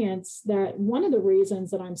experience that one of the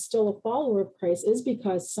reasons that I'm still a follower of Christ is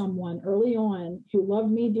because someone early on who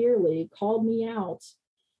loved me dearly called me out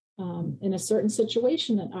in a certain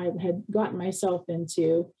situation that I had gotten myself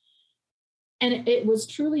into. And it was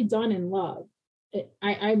truly done in love.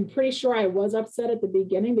 I'm pretty sure I was upset at the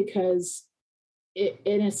beginning, because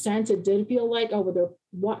in a sense, it did feel like,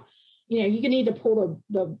 you need to pull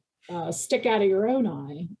the stick out of your own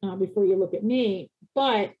eye before you look at me.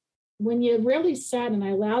 But when you really sat and I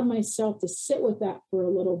allowed myself to sit with that for a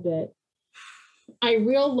little bit, I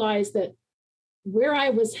realized that where I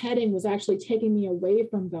was heading was actually taking me away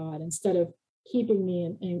from God instead of keeping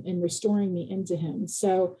me and restoring me into him.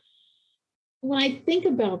 So when I think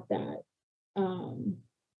about that,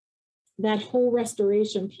 that whole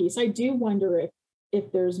restoration piece, I do wonder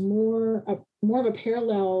if there's more of a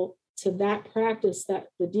parallel to that practice that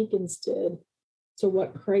the deacons did to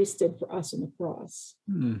what Christ did for us on the cross.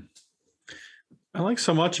 I like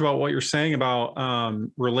so much about what you're saying about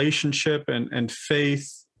relationship and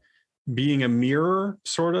faith being a mirror,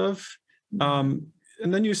 sort of. And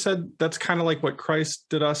then you said that's kind of like what Christ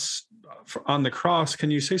did us on the cross.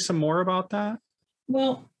 Can you say some more about that?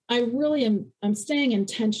 Well, I really I'm staying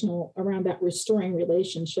intentional around that restoring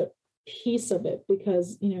relationship piece of it,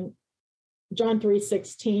 because, John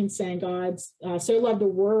 3:16 saying God so loved the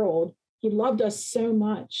world, he loved us so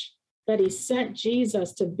much that he sent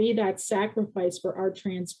Jesus to be that sacrifice for our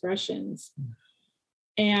transgressions.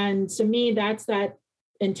 And to me, that's that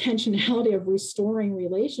intentionality of restoring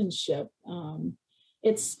relationship.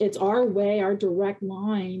 It's our way, our direct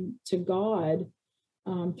line to God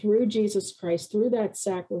through Jesus Christ, through that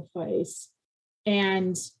sacrifice.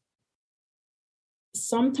 And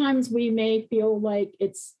sometimes we may feel like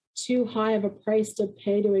it's too high of a price to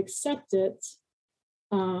pay to accept it,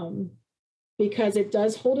 because it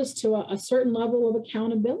does hold us to a certain level of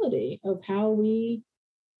accountability of how we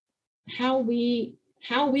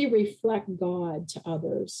reflect God to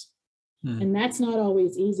others. And that's not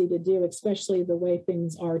always easy to do, especially the way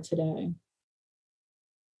things are today.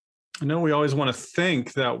 I know we always want to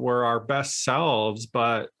think that we're our best selves,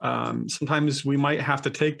 but sometimes we might have to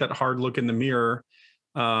take that hard look in the mirror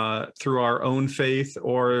through our own faith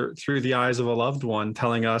or through the eyes of a loved one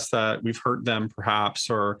telling us that we've hurt them perhaps,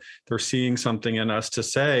 or they're seeing something in us to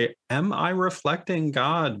say, am I reflecting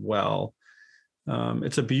God well?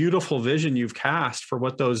 It's a beautiful vision you've cast for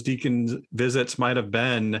what those deacon visits might have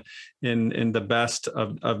been in the best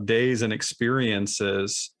of days and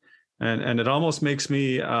experiences. And it almost makes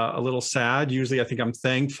me a little sad. Usually I think I'm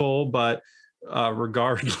thankful, but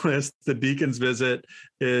regardless, the deacon's visit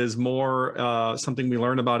is more something we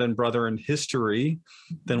learn about in Brethren history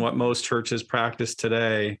than what most churches practice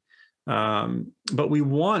today. But we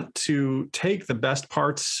want to take the best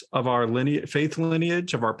parts of our faith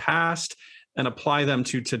lineage, of our past, and apply them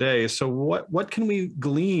to today. So what can we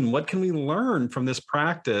glean? What can we learn from this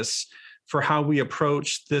practice for how we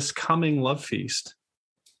approach this coming love feast?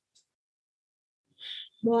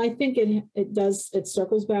 Well, I think it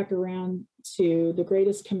circles back around to the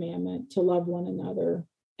greatest commandment, to love one another,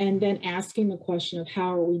 and then asking the question of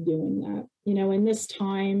how are we doing that? In this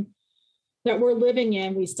time that we're living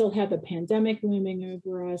in, we still have the pandemic looming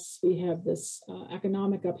over us. We have this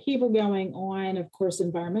economic upheaval going on, of course,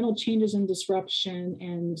 environmental changes and disruption,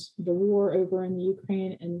 and the war over in the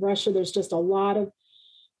Ukraine and Russia. There's just a lot of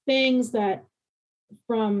things that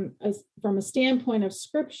from a standpoint of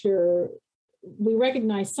scripture, we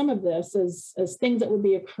recognize some of this as things that would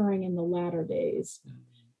be occurring in the latter days.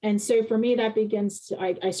 And so for me, that begins to,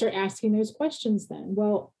 I start asking those questions then.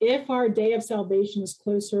 Well, if our day of salvation is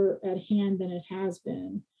closer at hand than it has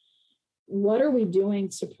been, what are we doing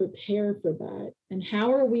to prepare for that? And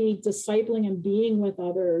how are we discipling and being with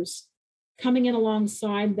others, coming in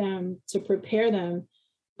alongside them to prepare them,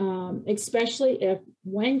 especially if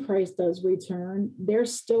when Christ does return, they're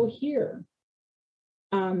still here.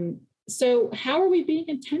 So how are we being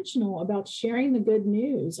intentional about sharing the good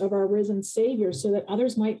news of our risen Savior so that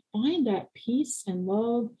others might find that peace and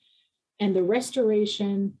love and the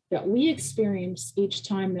restoration that we experience each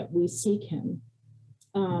time that we seek him?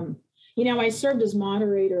 I served as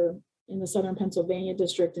moderator in the Southern Pennsylvania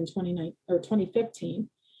district in 2015.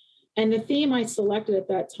 And the theme I selected at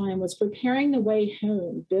that time was preparing the way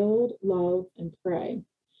home, build, love, and pray.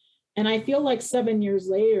 And I feel like 7 years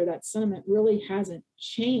later, that sentiment really hasn't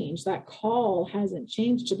changed. That call hasn't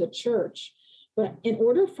changed to the church. But in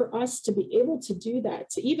order for us to be able to do that,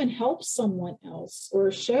 to even help someone else or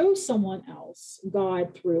show someone else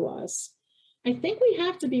God through us, I think we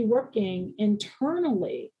have to be working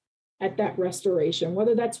internally at that restoration,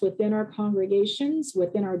 whether that's within our congregations,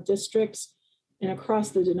 within our districts, and across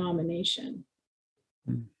the denomination.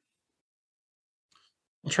 Well,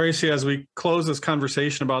 Traci, as we close this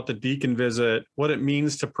conversation about the deacon visit, what it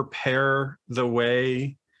means to prepare the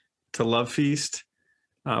way to Love Feast.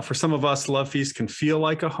 For some of us, Love Feast can feel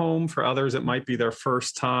like a home. For others, it might be their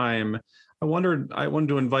first time. I wanted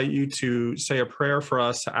to invite you to say a prayer for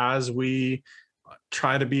us as we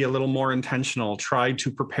try to be a little more intentional, try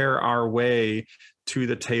to prepare our way to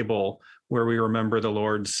the table where we remember the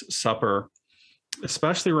Lord's Supper.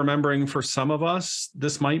 Especially remembering for some of us,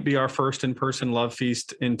 this might be our first in-person Love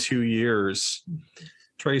Feast in 2 years.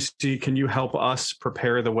 Traci, can you help us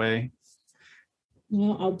prepare the way?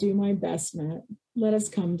 Well, I'll do my best, Matt. Let us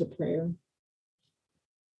come to prayer.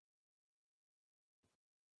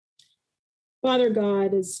 Father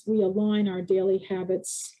God, as we align our daily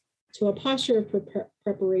habits to a posture of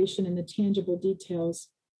preparation in the tangible details,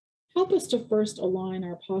 help us to first align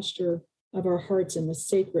our posture of our hearts in the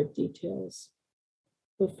sacred details.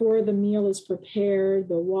 Before the meal is prepared,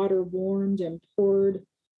 the water warmed and poured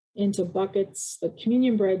into buckets, the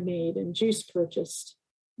communion bread made and juice purchased,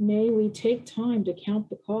 may we take time to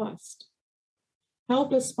count the cost.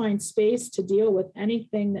 Help us find space to deal with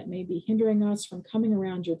anything that may be hindering us from coming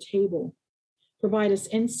around your table. Provide us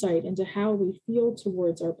insight into how we feel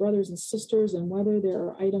towards our brothers and sisters and whether there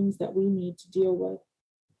are items that we need to deal with.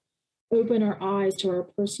 Open our eyes to our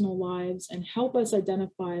personal lives and help us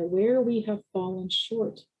identify where we have fallen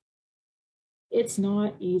short. It's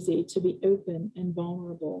not easy to be open and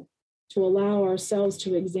vulnerable, to allow ourselves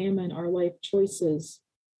to examine our life choices,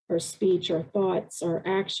 our speech, our thoughts, our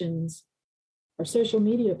actions, our social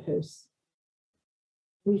media posts.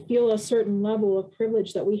 We feel a certain level of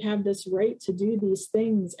privilege that we have this right to do these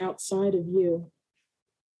things outside of you.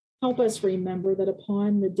 Help us remember that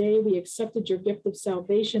upon the day we accepted your gift of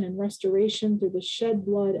salvation and restoration through the shed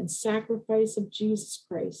blood and sacrifice of Jesus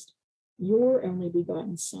Christ, your only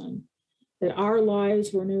begotten Son, that our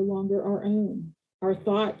lives were no longer our own, our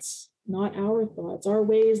thoughts, not our thoughts, our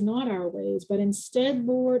ways, not our ways, but instead,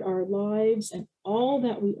 Lord, our lives and all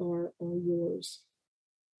that we are yours.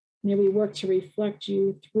 May we work to reflect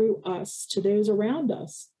you through us to those around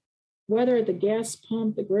us, whether at the gas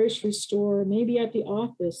pump, the grocery store, maybe at the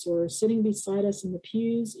office, or sitting beside us in the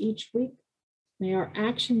pews each week. May our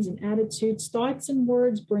actions and attitudes, thoughts and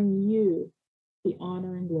words bring you the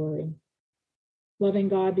honor and glory. Loving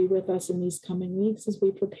God, be with us in these coming weeks as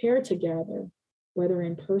we prepare to gather, whether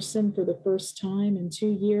in person for the first time in 2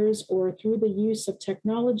 years or through the use of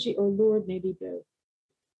technology, or Lord, maybe both.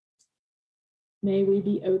 May we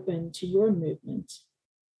be open to your movement,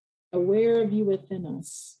 aware of you within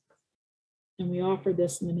us. And we offer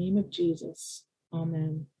this in the name of Jesus.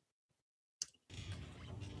 Amen.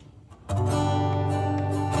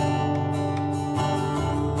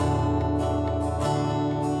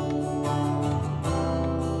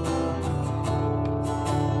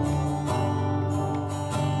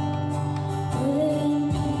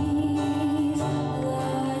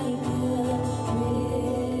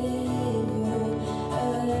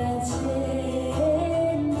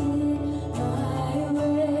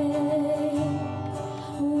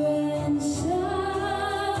 When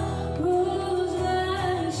sun rose,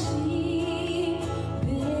 I see.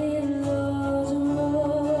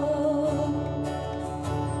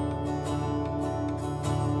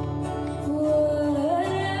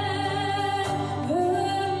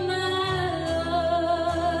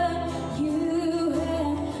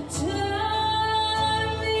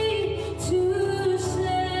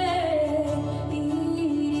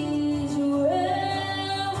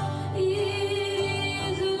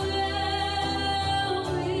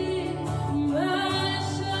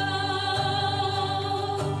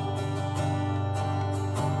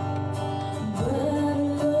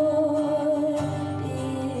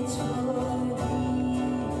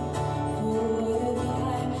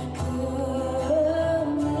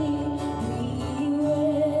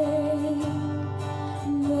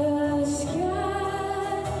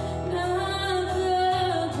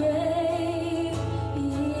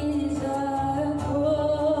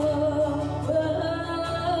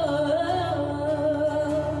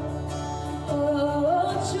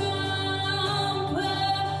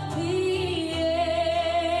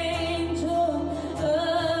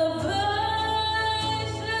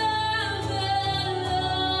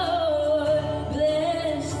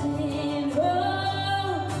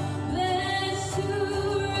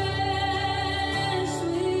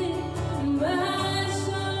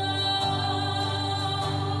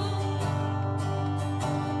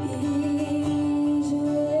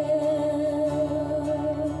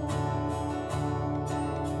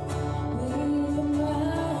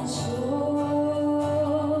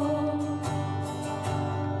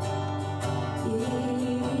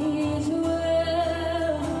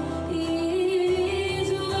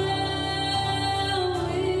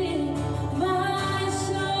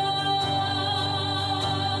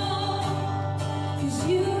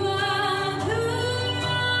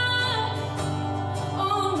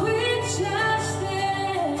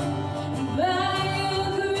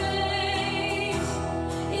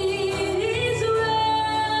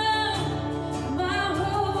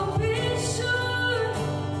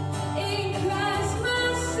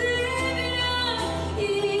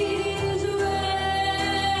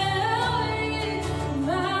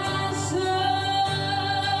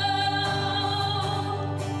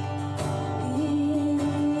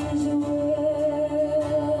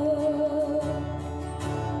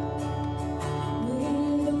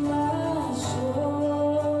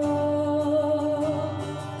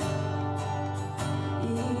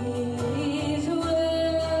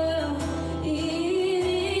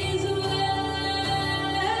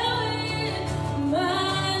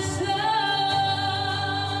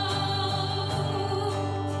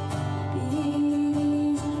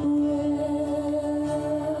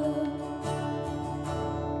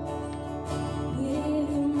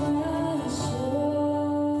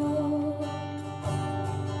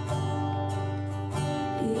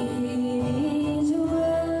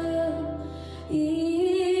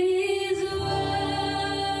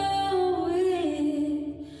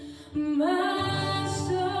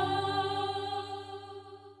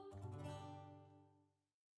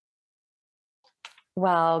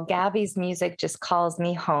 Well, Gabby's music just calls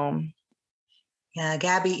me home. Yeah,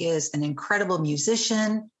 Gabby is an incredible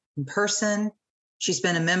musician in person. She's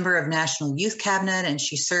been a member of National Youth Cabinet, and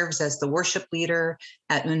she serves as the worship leader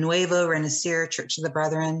at Nuevo Renacer Church of the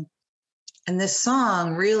Brethren. And this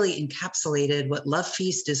song really encapsulated what Love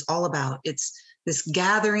Feast is all about. It's this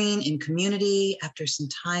gathering in community after some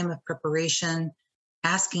time of preparation,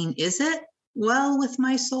 asking, is it well with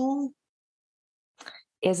my soul?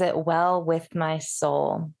 Is it well with my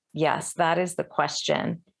soul? Yes, that is the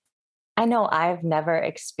question. I know I've never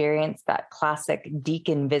experienced that classic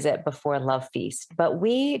deacon visit before Love Feast, but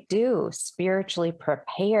we do spiritually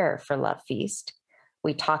prepare for Love Feast.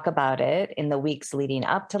 We talk about it in the weeks leading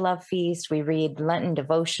up to Love Feast. We read Lenten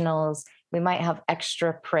devotionals. We might have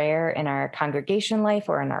extra prayer in our congregation life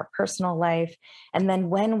or in our personal life. And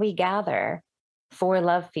then when we gather for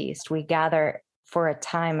Love Feast, we gather for a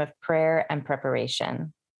time of prayer and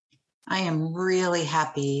preparation. I am really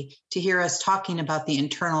happy to hear us talking about the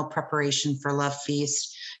internal preparation for Love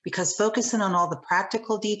Feast, because focusing on all the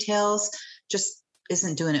practical details just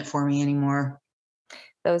isn't doing it for me anymore.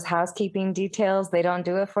 Those housekeeping details, they don't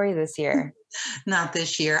do it for you this year. Not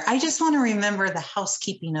this year. I just want to remember the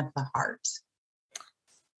housekeeping of the heart.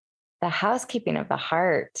 The housekeeping of the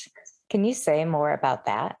heart. Can you say more about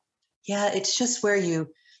that? Yeah, it's just where you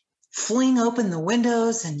fling open the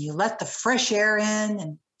windows and you let the fresh air in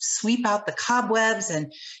and sweep out the cobwebs,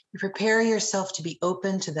 and you prepare yourself to be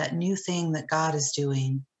open to that new thing that God is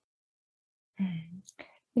doing. You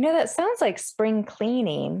know, that sounds like spring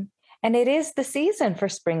cleaning, and it is the season for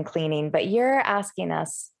spring cleaning, but you're asking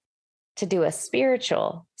us to do a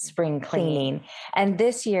spiritual spring cleaning. And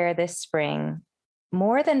this year, this spring,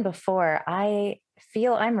 more than before, I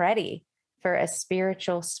feel I'm ready for a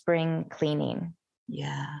spiritual spring cleaning.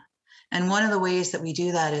 Yeah. And one of the ways that we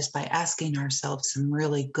do that is by asking ourselves some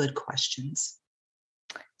really good questions.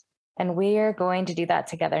 And we are going to do that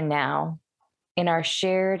together now in our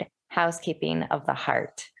shared housekeeping of the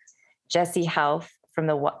heart. Jessie Houff from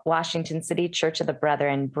the Washington City Church of the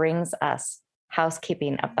Brethren brings us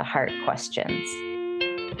housekeeping of the heart questions.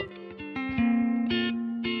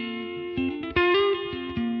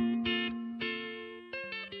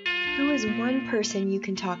 Who is one person you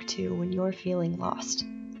can talk to when you're feeling lost?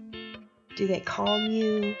 Do they calm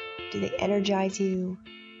you? Do they energize you?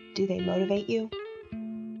 Do they motivate you?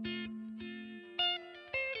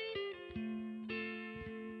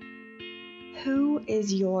 Who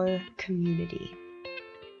is your community?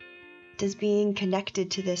 Does being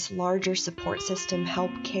connected to this larger support system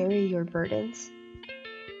help carry your burdens?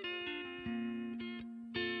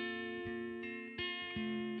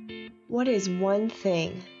 What is one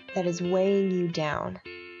thing that is weighing you down,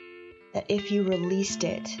 that if you released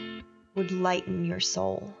it, would lighten your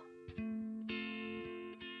soul?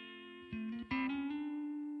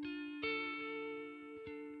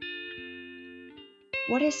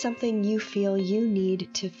 What is something you feel you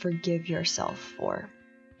need to forgive yourself for?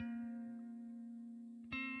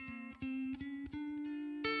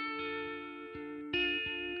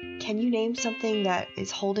 Can you name something that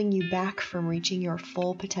is holding you back from reaching your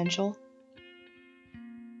full potential?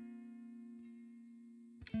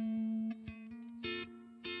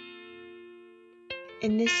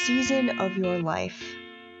 In this season of your life,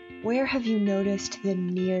 where have you noticed the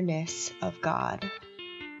nearness of God?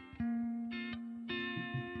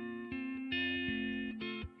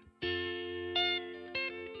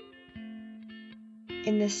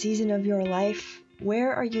 In this season of your life,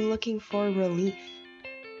 where are you looking for relief?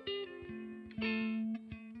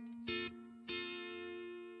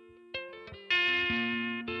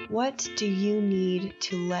 What do you need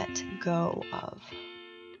to let go of?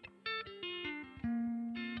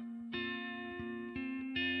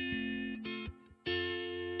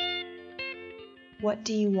 What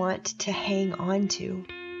do you want to hang on to?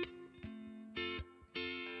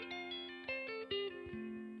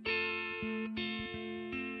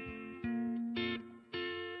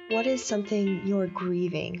 What is something you're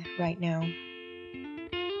grieving right now?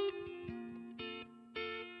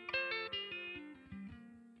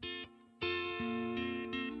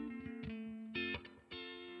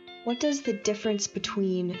 What does the difference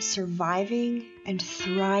between surviving and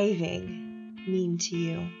thriving mean to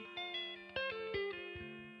you?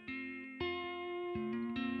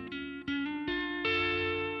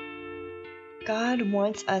 God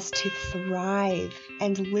wants us to thrive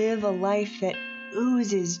and live a life that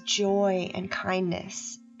oozes joy and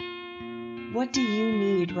kindness. What do you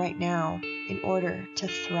need right now in order to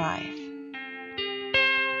thrive?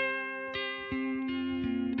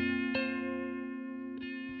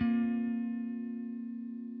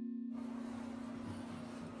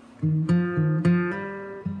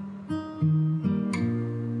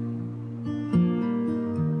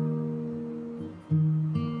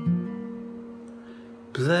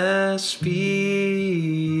 Blessed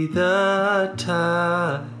be the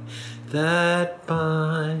tie that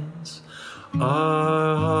binds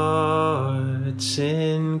our hearts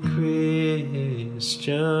in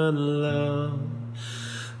Christian love,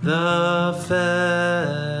 the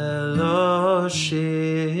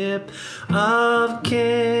fellowship of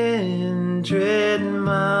kindred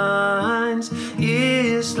minds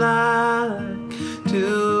is like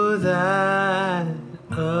to that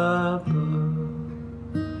above.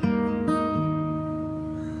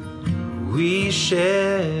 We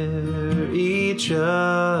share each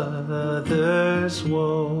other's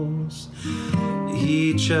woes,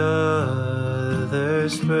 each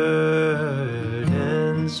other's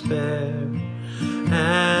burdens bear,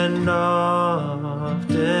 and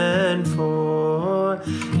often for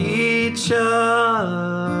each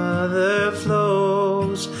other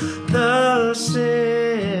flows the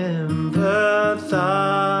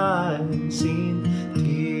sympathizing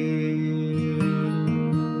tear.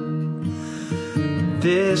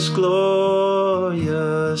 This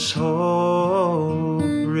glorious hope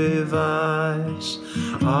revives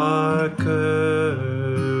our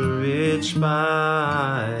courage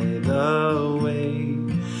by the way,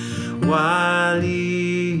 while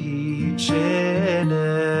each in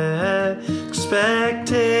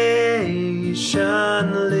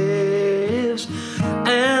expectation lives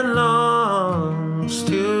and longs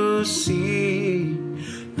to see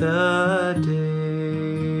the day.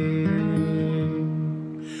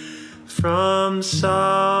 From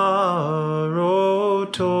sorrow,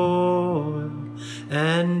 toil,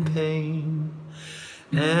 and pain,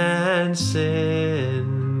 and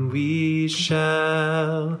sin we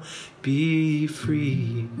shall be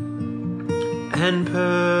free, and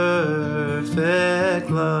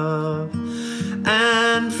perfect love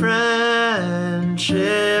and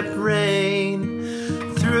friendship reign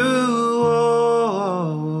through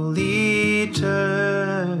all eternity.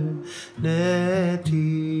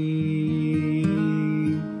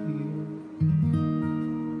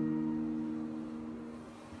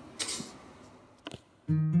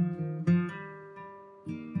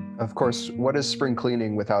 Of course, what is spring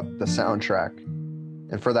cleaning without the soundtrack?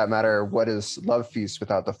 And for that matter, what is Love Feast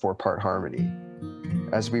without the 4-part harmony?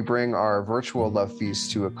 As we bring our virtual Love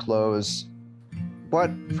Feast to a close,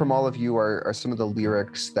 what from all of you are some of the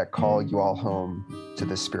lyrics that call you all home to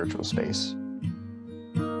this spiritual space?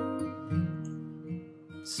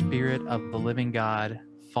 Spirit of the living God,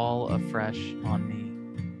 fall afresh on me.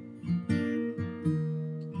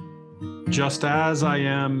 Just as I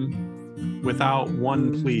am, without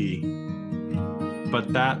one plea,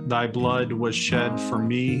 but that thy blood was shed for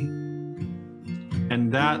me,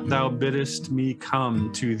 and that thou biddest me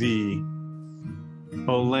come to thee.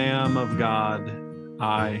 O Lamb of God,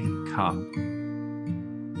 I come.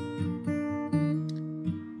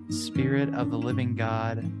 Spirit of the living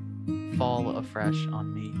God, fall afresh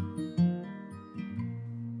on me.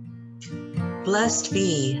 Blessed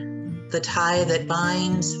be the tie that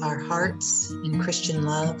binds our hearts in Christian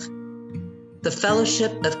love. The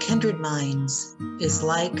fellowship of kindred minds is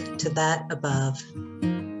like to that above.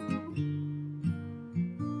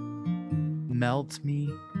 Melt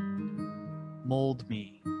me, mold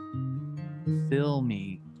me, fill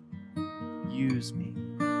me, use me.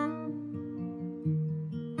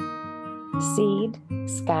 Seed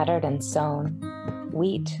scattered and sown,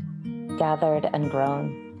 wheat gathered and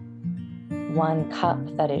grown. One cup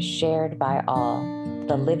that is shared by all,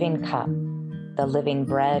 the living cup, the living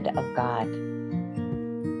bread of God.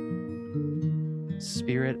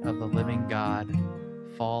 Spirit of the living God,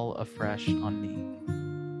 fall afresh on me.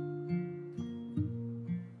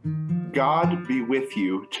 God be with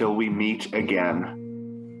you till we meet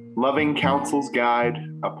again. Loving counsel's guide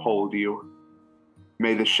uphold you.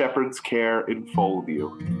 May the shepherd's care enfold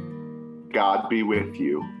you. God be with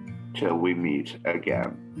you till we meet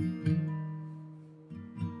again.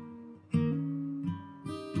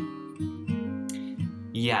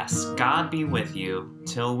 Yes, God be with you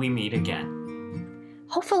till we meet again.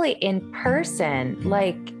 Hopefully in person,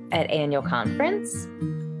 like at annual conference.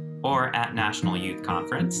 Or at National Youth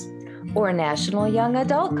Conference. Or National Young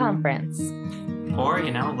Adult Conference. Or,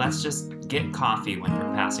 let's just get coffee when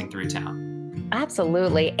we're passing through town.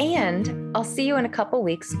 Absolutely. And I'll see you in a couple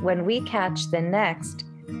weeks when we catch the next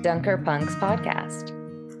Dunker Punks podcast.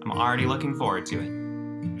 I'm already looking forward to it.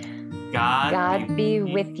 God be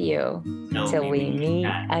with you till we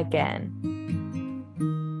meet again.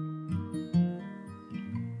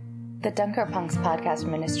 The Dunker Punks podcast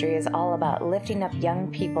ministry is all about lifting up young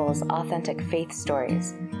people's authentic faith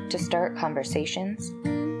stories to start conversations,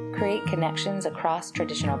 create connections across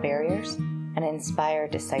traditional barriers, and inspire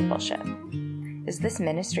discipleship. Is this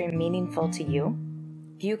ministry meaningful to you?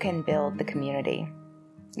 You can build the community.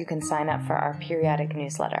 You can sign up for our periodic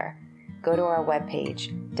newsletter. Go to our webpage,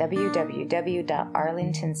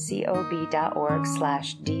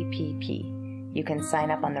 www.arlingtoncob.org/DPP. You can sign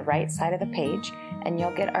up on the right side of the page, and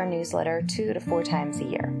you'll get our newsletter 2 to 4 times a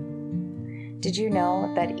year. Did you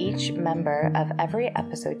know that each member of every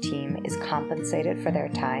episode team is compensated for their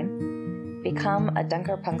time? Become a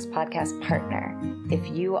Dunker Punks podcast partner if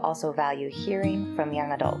you also value hearing from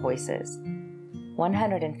young adult voices.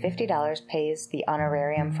 $150 pays the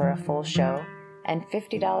honorarium for a full show, and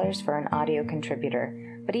 $50 for an audio contributor,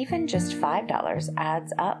 but even just $5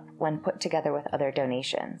 adds up when put together with other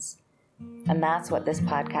donations. And that's what this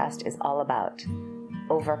podcast is all about: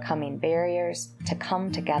 overcoming barriers to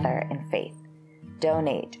come together in faith.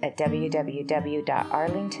 Donate at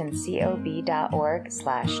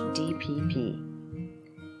www.arlingtoncob.org/DPP.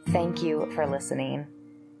 Thank you for listening.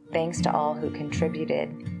 Thanks to all who contributed.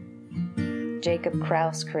 Jacob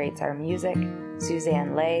Crouse creates our music.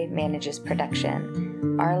 Suzanne Lay manages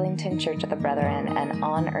production. Arlington Church of the Brethren and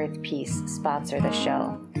On Earth Peace sponsor the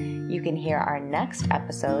show. You can hear our next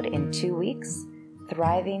episode in 2 weeks,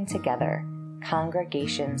 Thriving Together,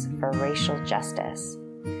 Congregations for Racial Justice.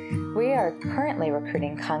 We are currently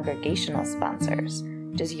recruiting congregational sponsors.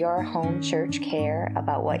 Does your home church care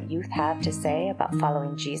about what youth have to say about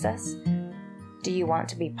following Jesus? Do you want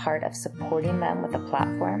to be part of supporting them with a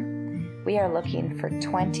platform? We are looking for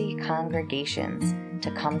 20 congregations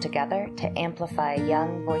to come together to amplify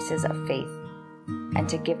young voices of faith and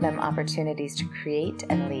to give them opportunities to create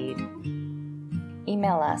and lead.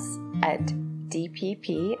 Email us at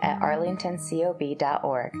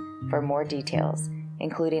dpp@arlingtoncob.org for more details,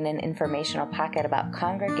 including an informational packet about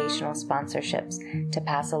congregational sponsorships to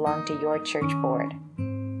pass along to your church board.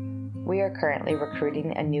 We are currently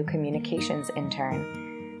recruiting a new communications intern.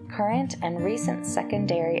 Current and recent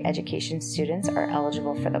secondary education students are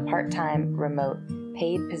eligible for the part-time, remote,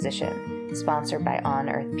 paid position sponsored by On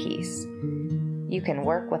Earth Peace. You can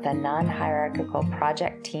work with a non-hierarchical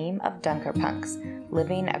project team of Dunkerpunks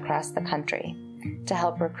living across the country to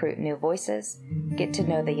help recruit new voices, get to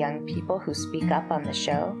know the young people who speak up on the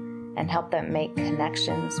show, and help them make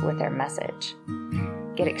connections with their message.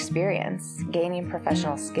 Get experience gaining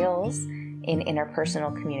professional skills in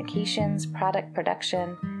interpersonal communications, product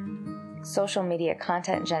production, social media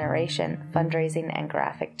content generation, fundraising, and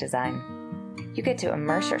graphic design. You get to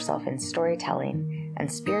immerse yourself in storytelling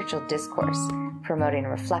and spiritual discourse, promoting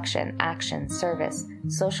reflection, action, service,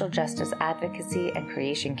 social justice advocacy, and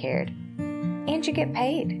creation care. And you get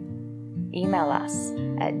paid. Email us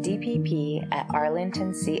at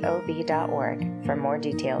dpp@arlingtoncob.org for more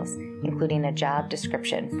details, including a job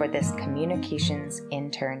description for this communications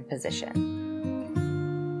intern position.